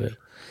talking about.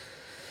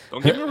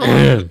 Don't get me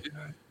wrong.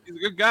 He's a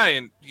good guy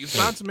and he's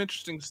found some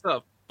interesting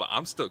stuff, but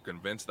I'm still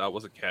convinced that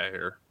was a cat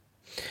hair.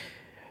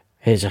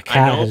 His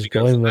cat has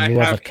gone when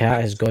no other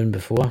cat has gone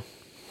before.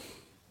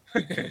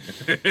 Oh,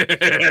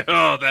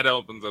 that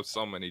opens up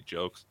so many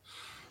jokes.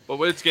 But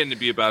when it's getting to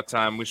be about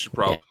time, we should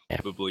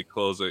probably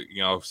close it,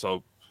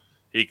 so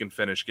he can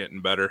finish getting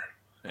better.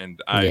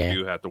 And I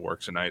do have to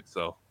work tonight,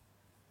 so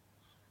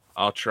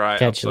I'll try.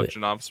 I'm such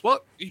an office. Well,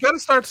 you got to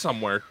start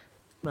somewhere.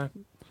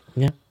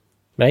 Yeah,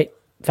 right.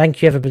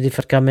 Thank you, everybody,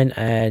 for coming,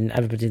 and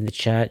everybody in the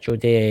chat,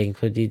 Jodie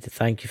included.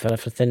 Thank you for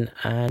everything,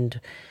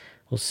 and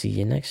we'll see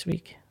you next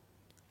week.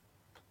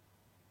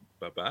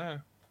 Bye-bye.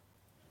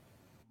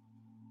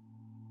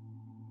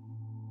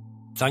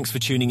 Thanks for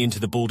tuning into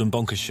the Bald and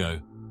Bonkers Show.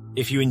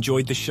 If you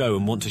enjoyed the show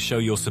and want to show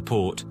your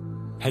support,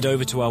 head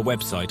over to our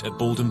website at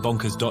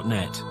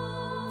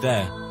baldandbonkers.net.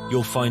 There,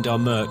 you'll find our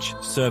merch,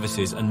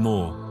 services, and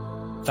more.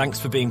 Thanks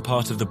for being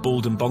part of the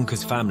Bald and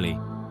Bonkers family,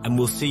 and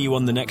we'll see you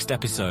on the next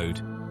episode.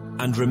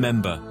 And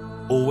remember,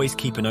 always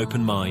keep an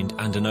open mind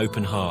and an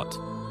open heart.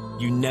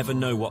 You never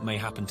know what may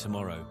happen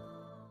tomorrow.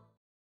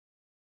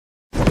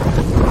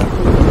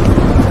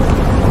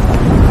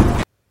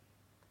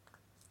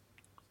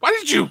 Why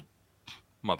did you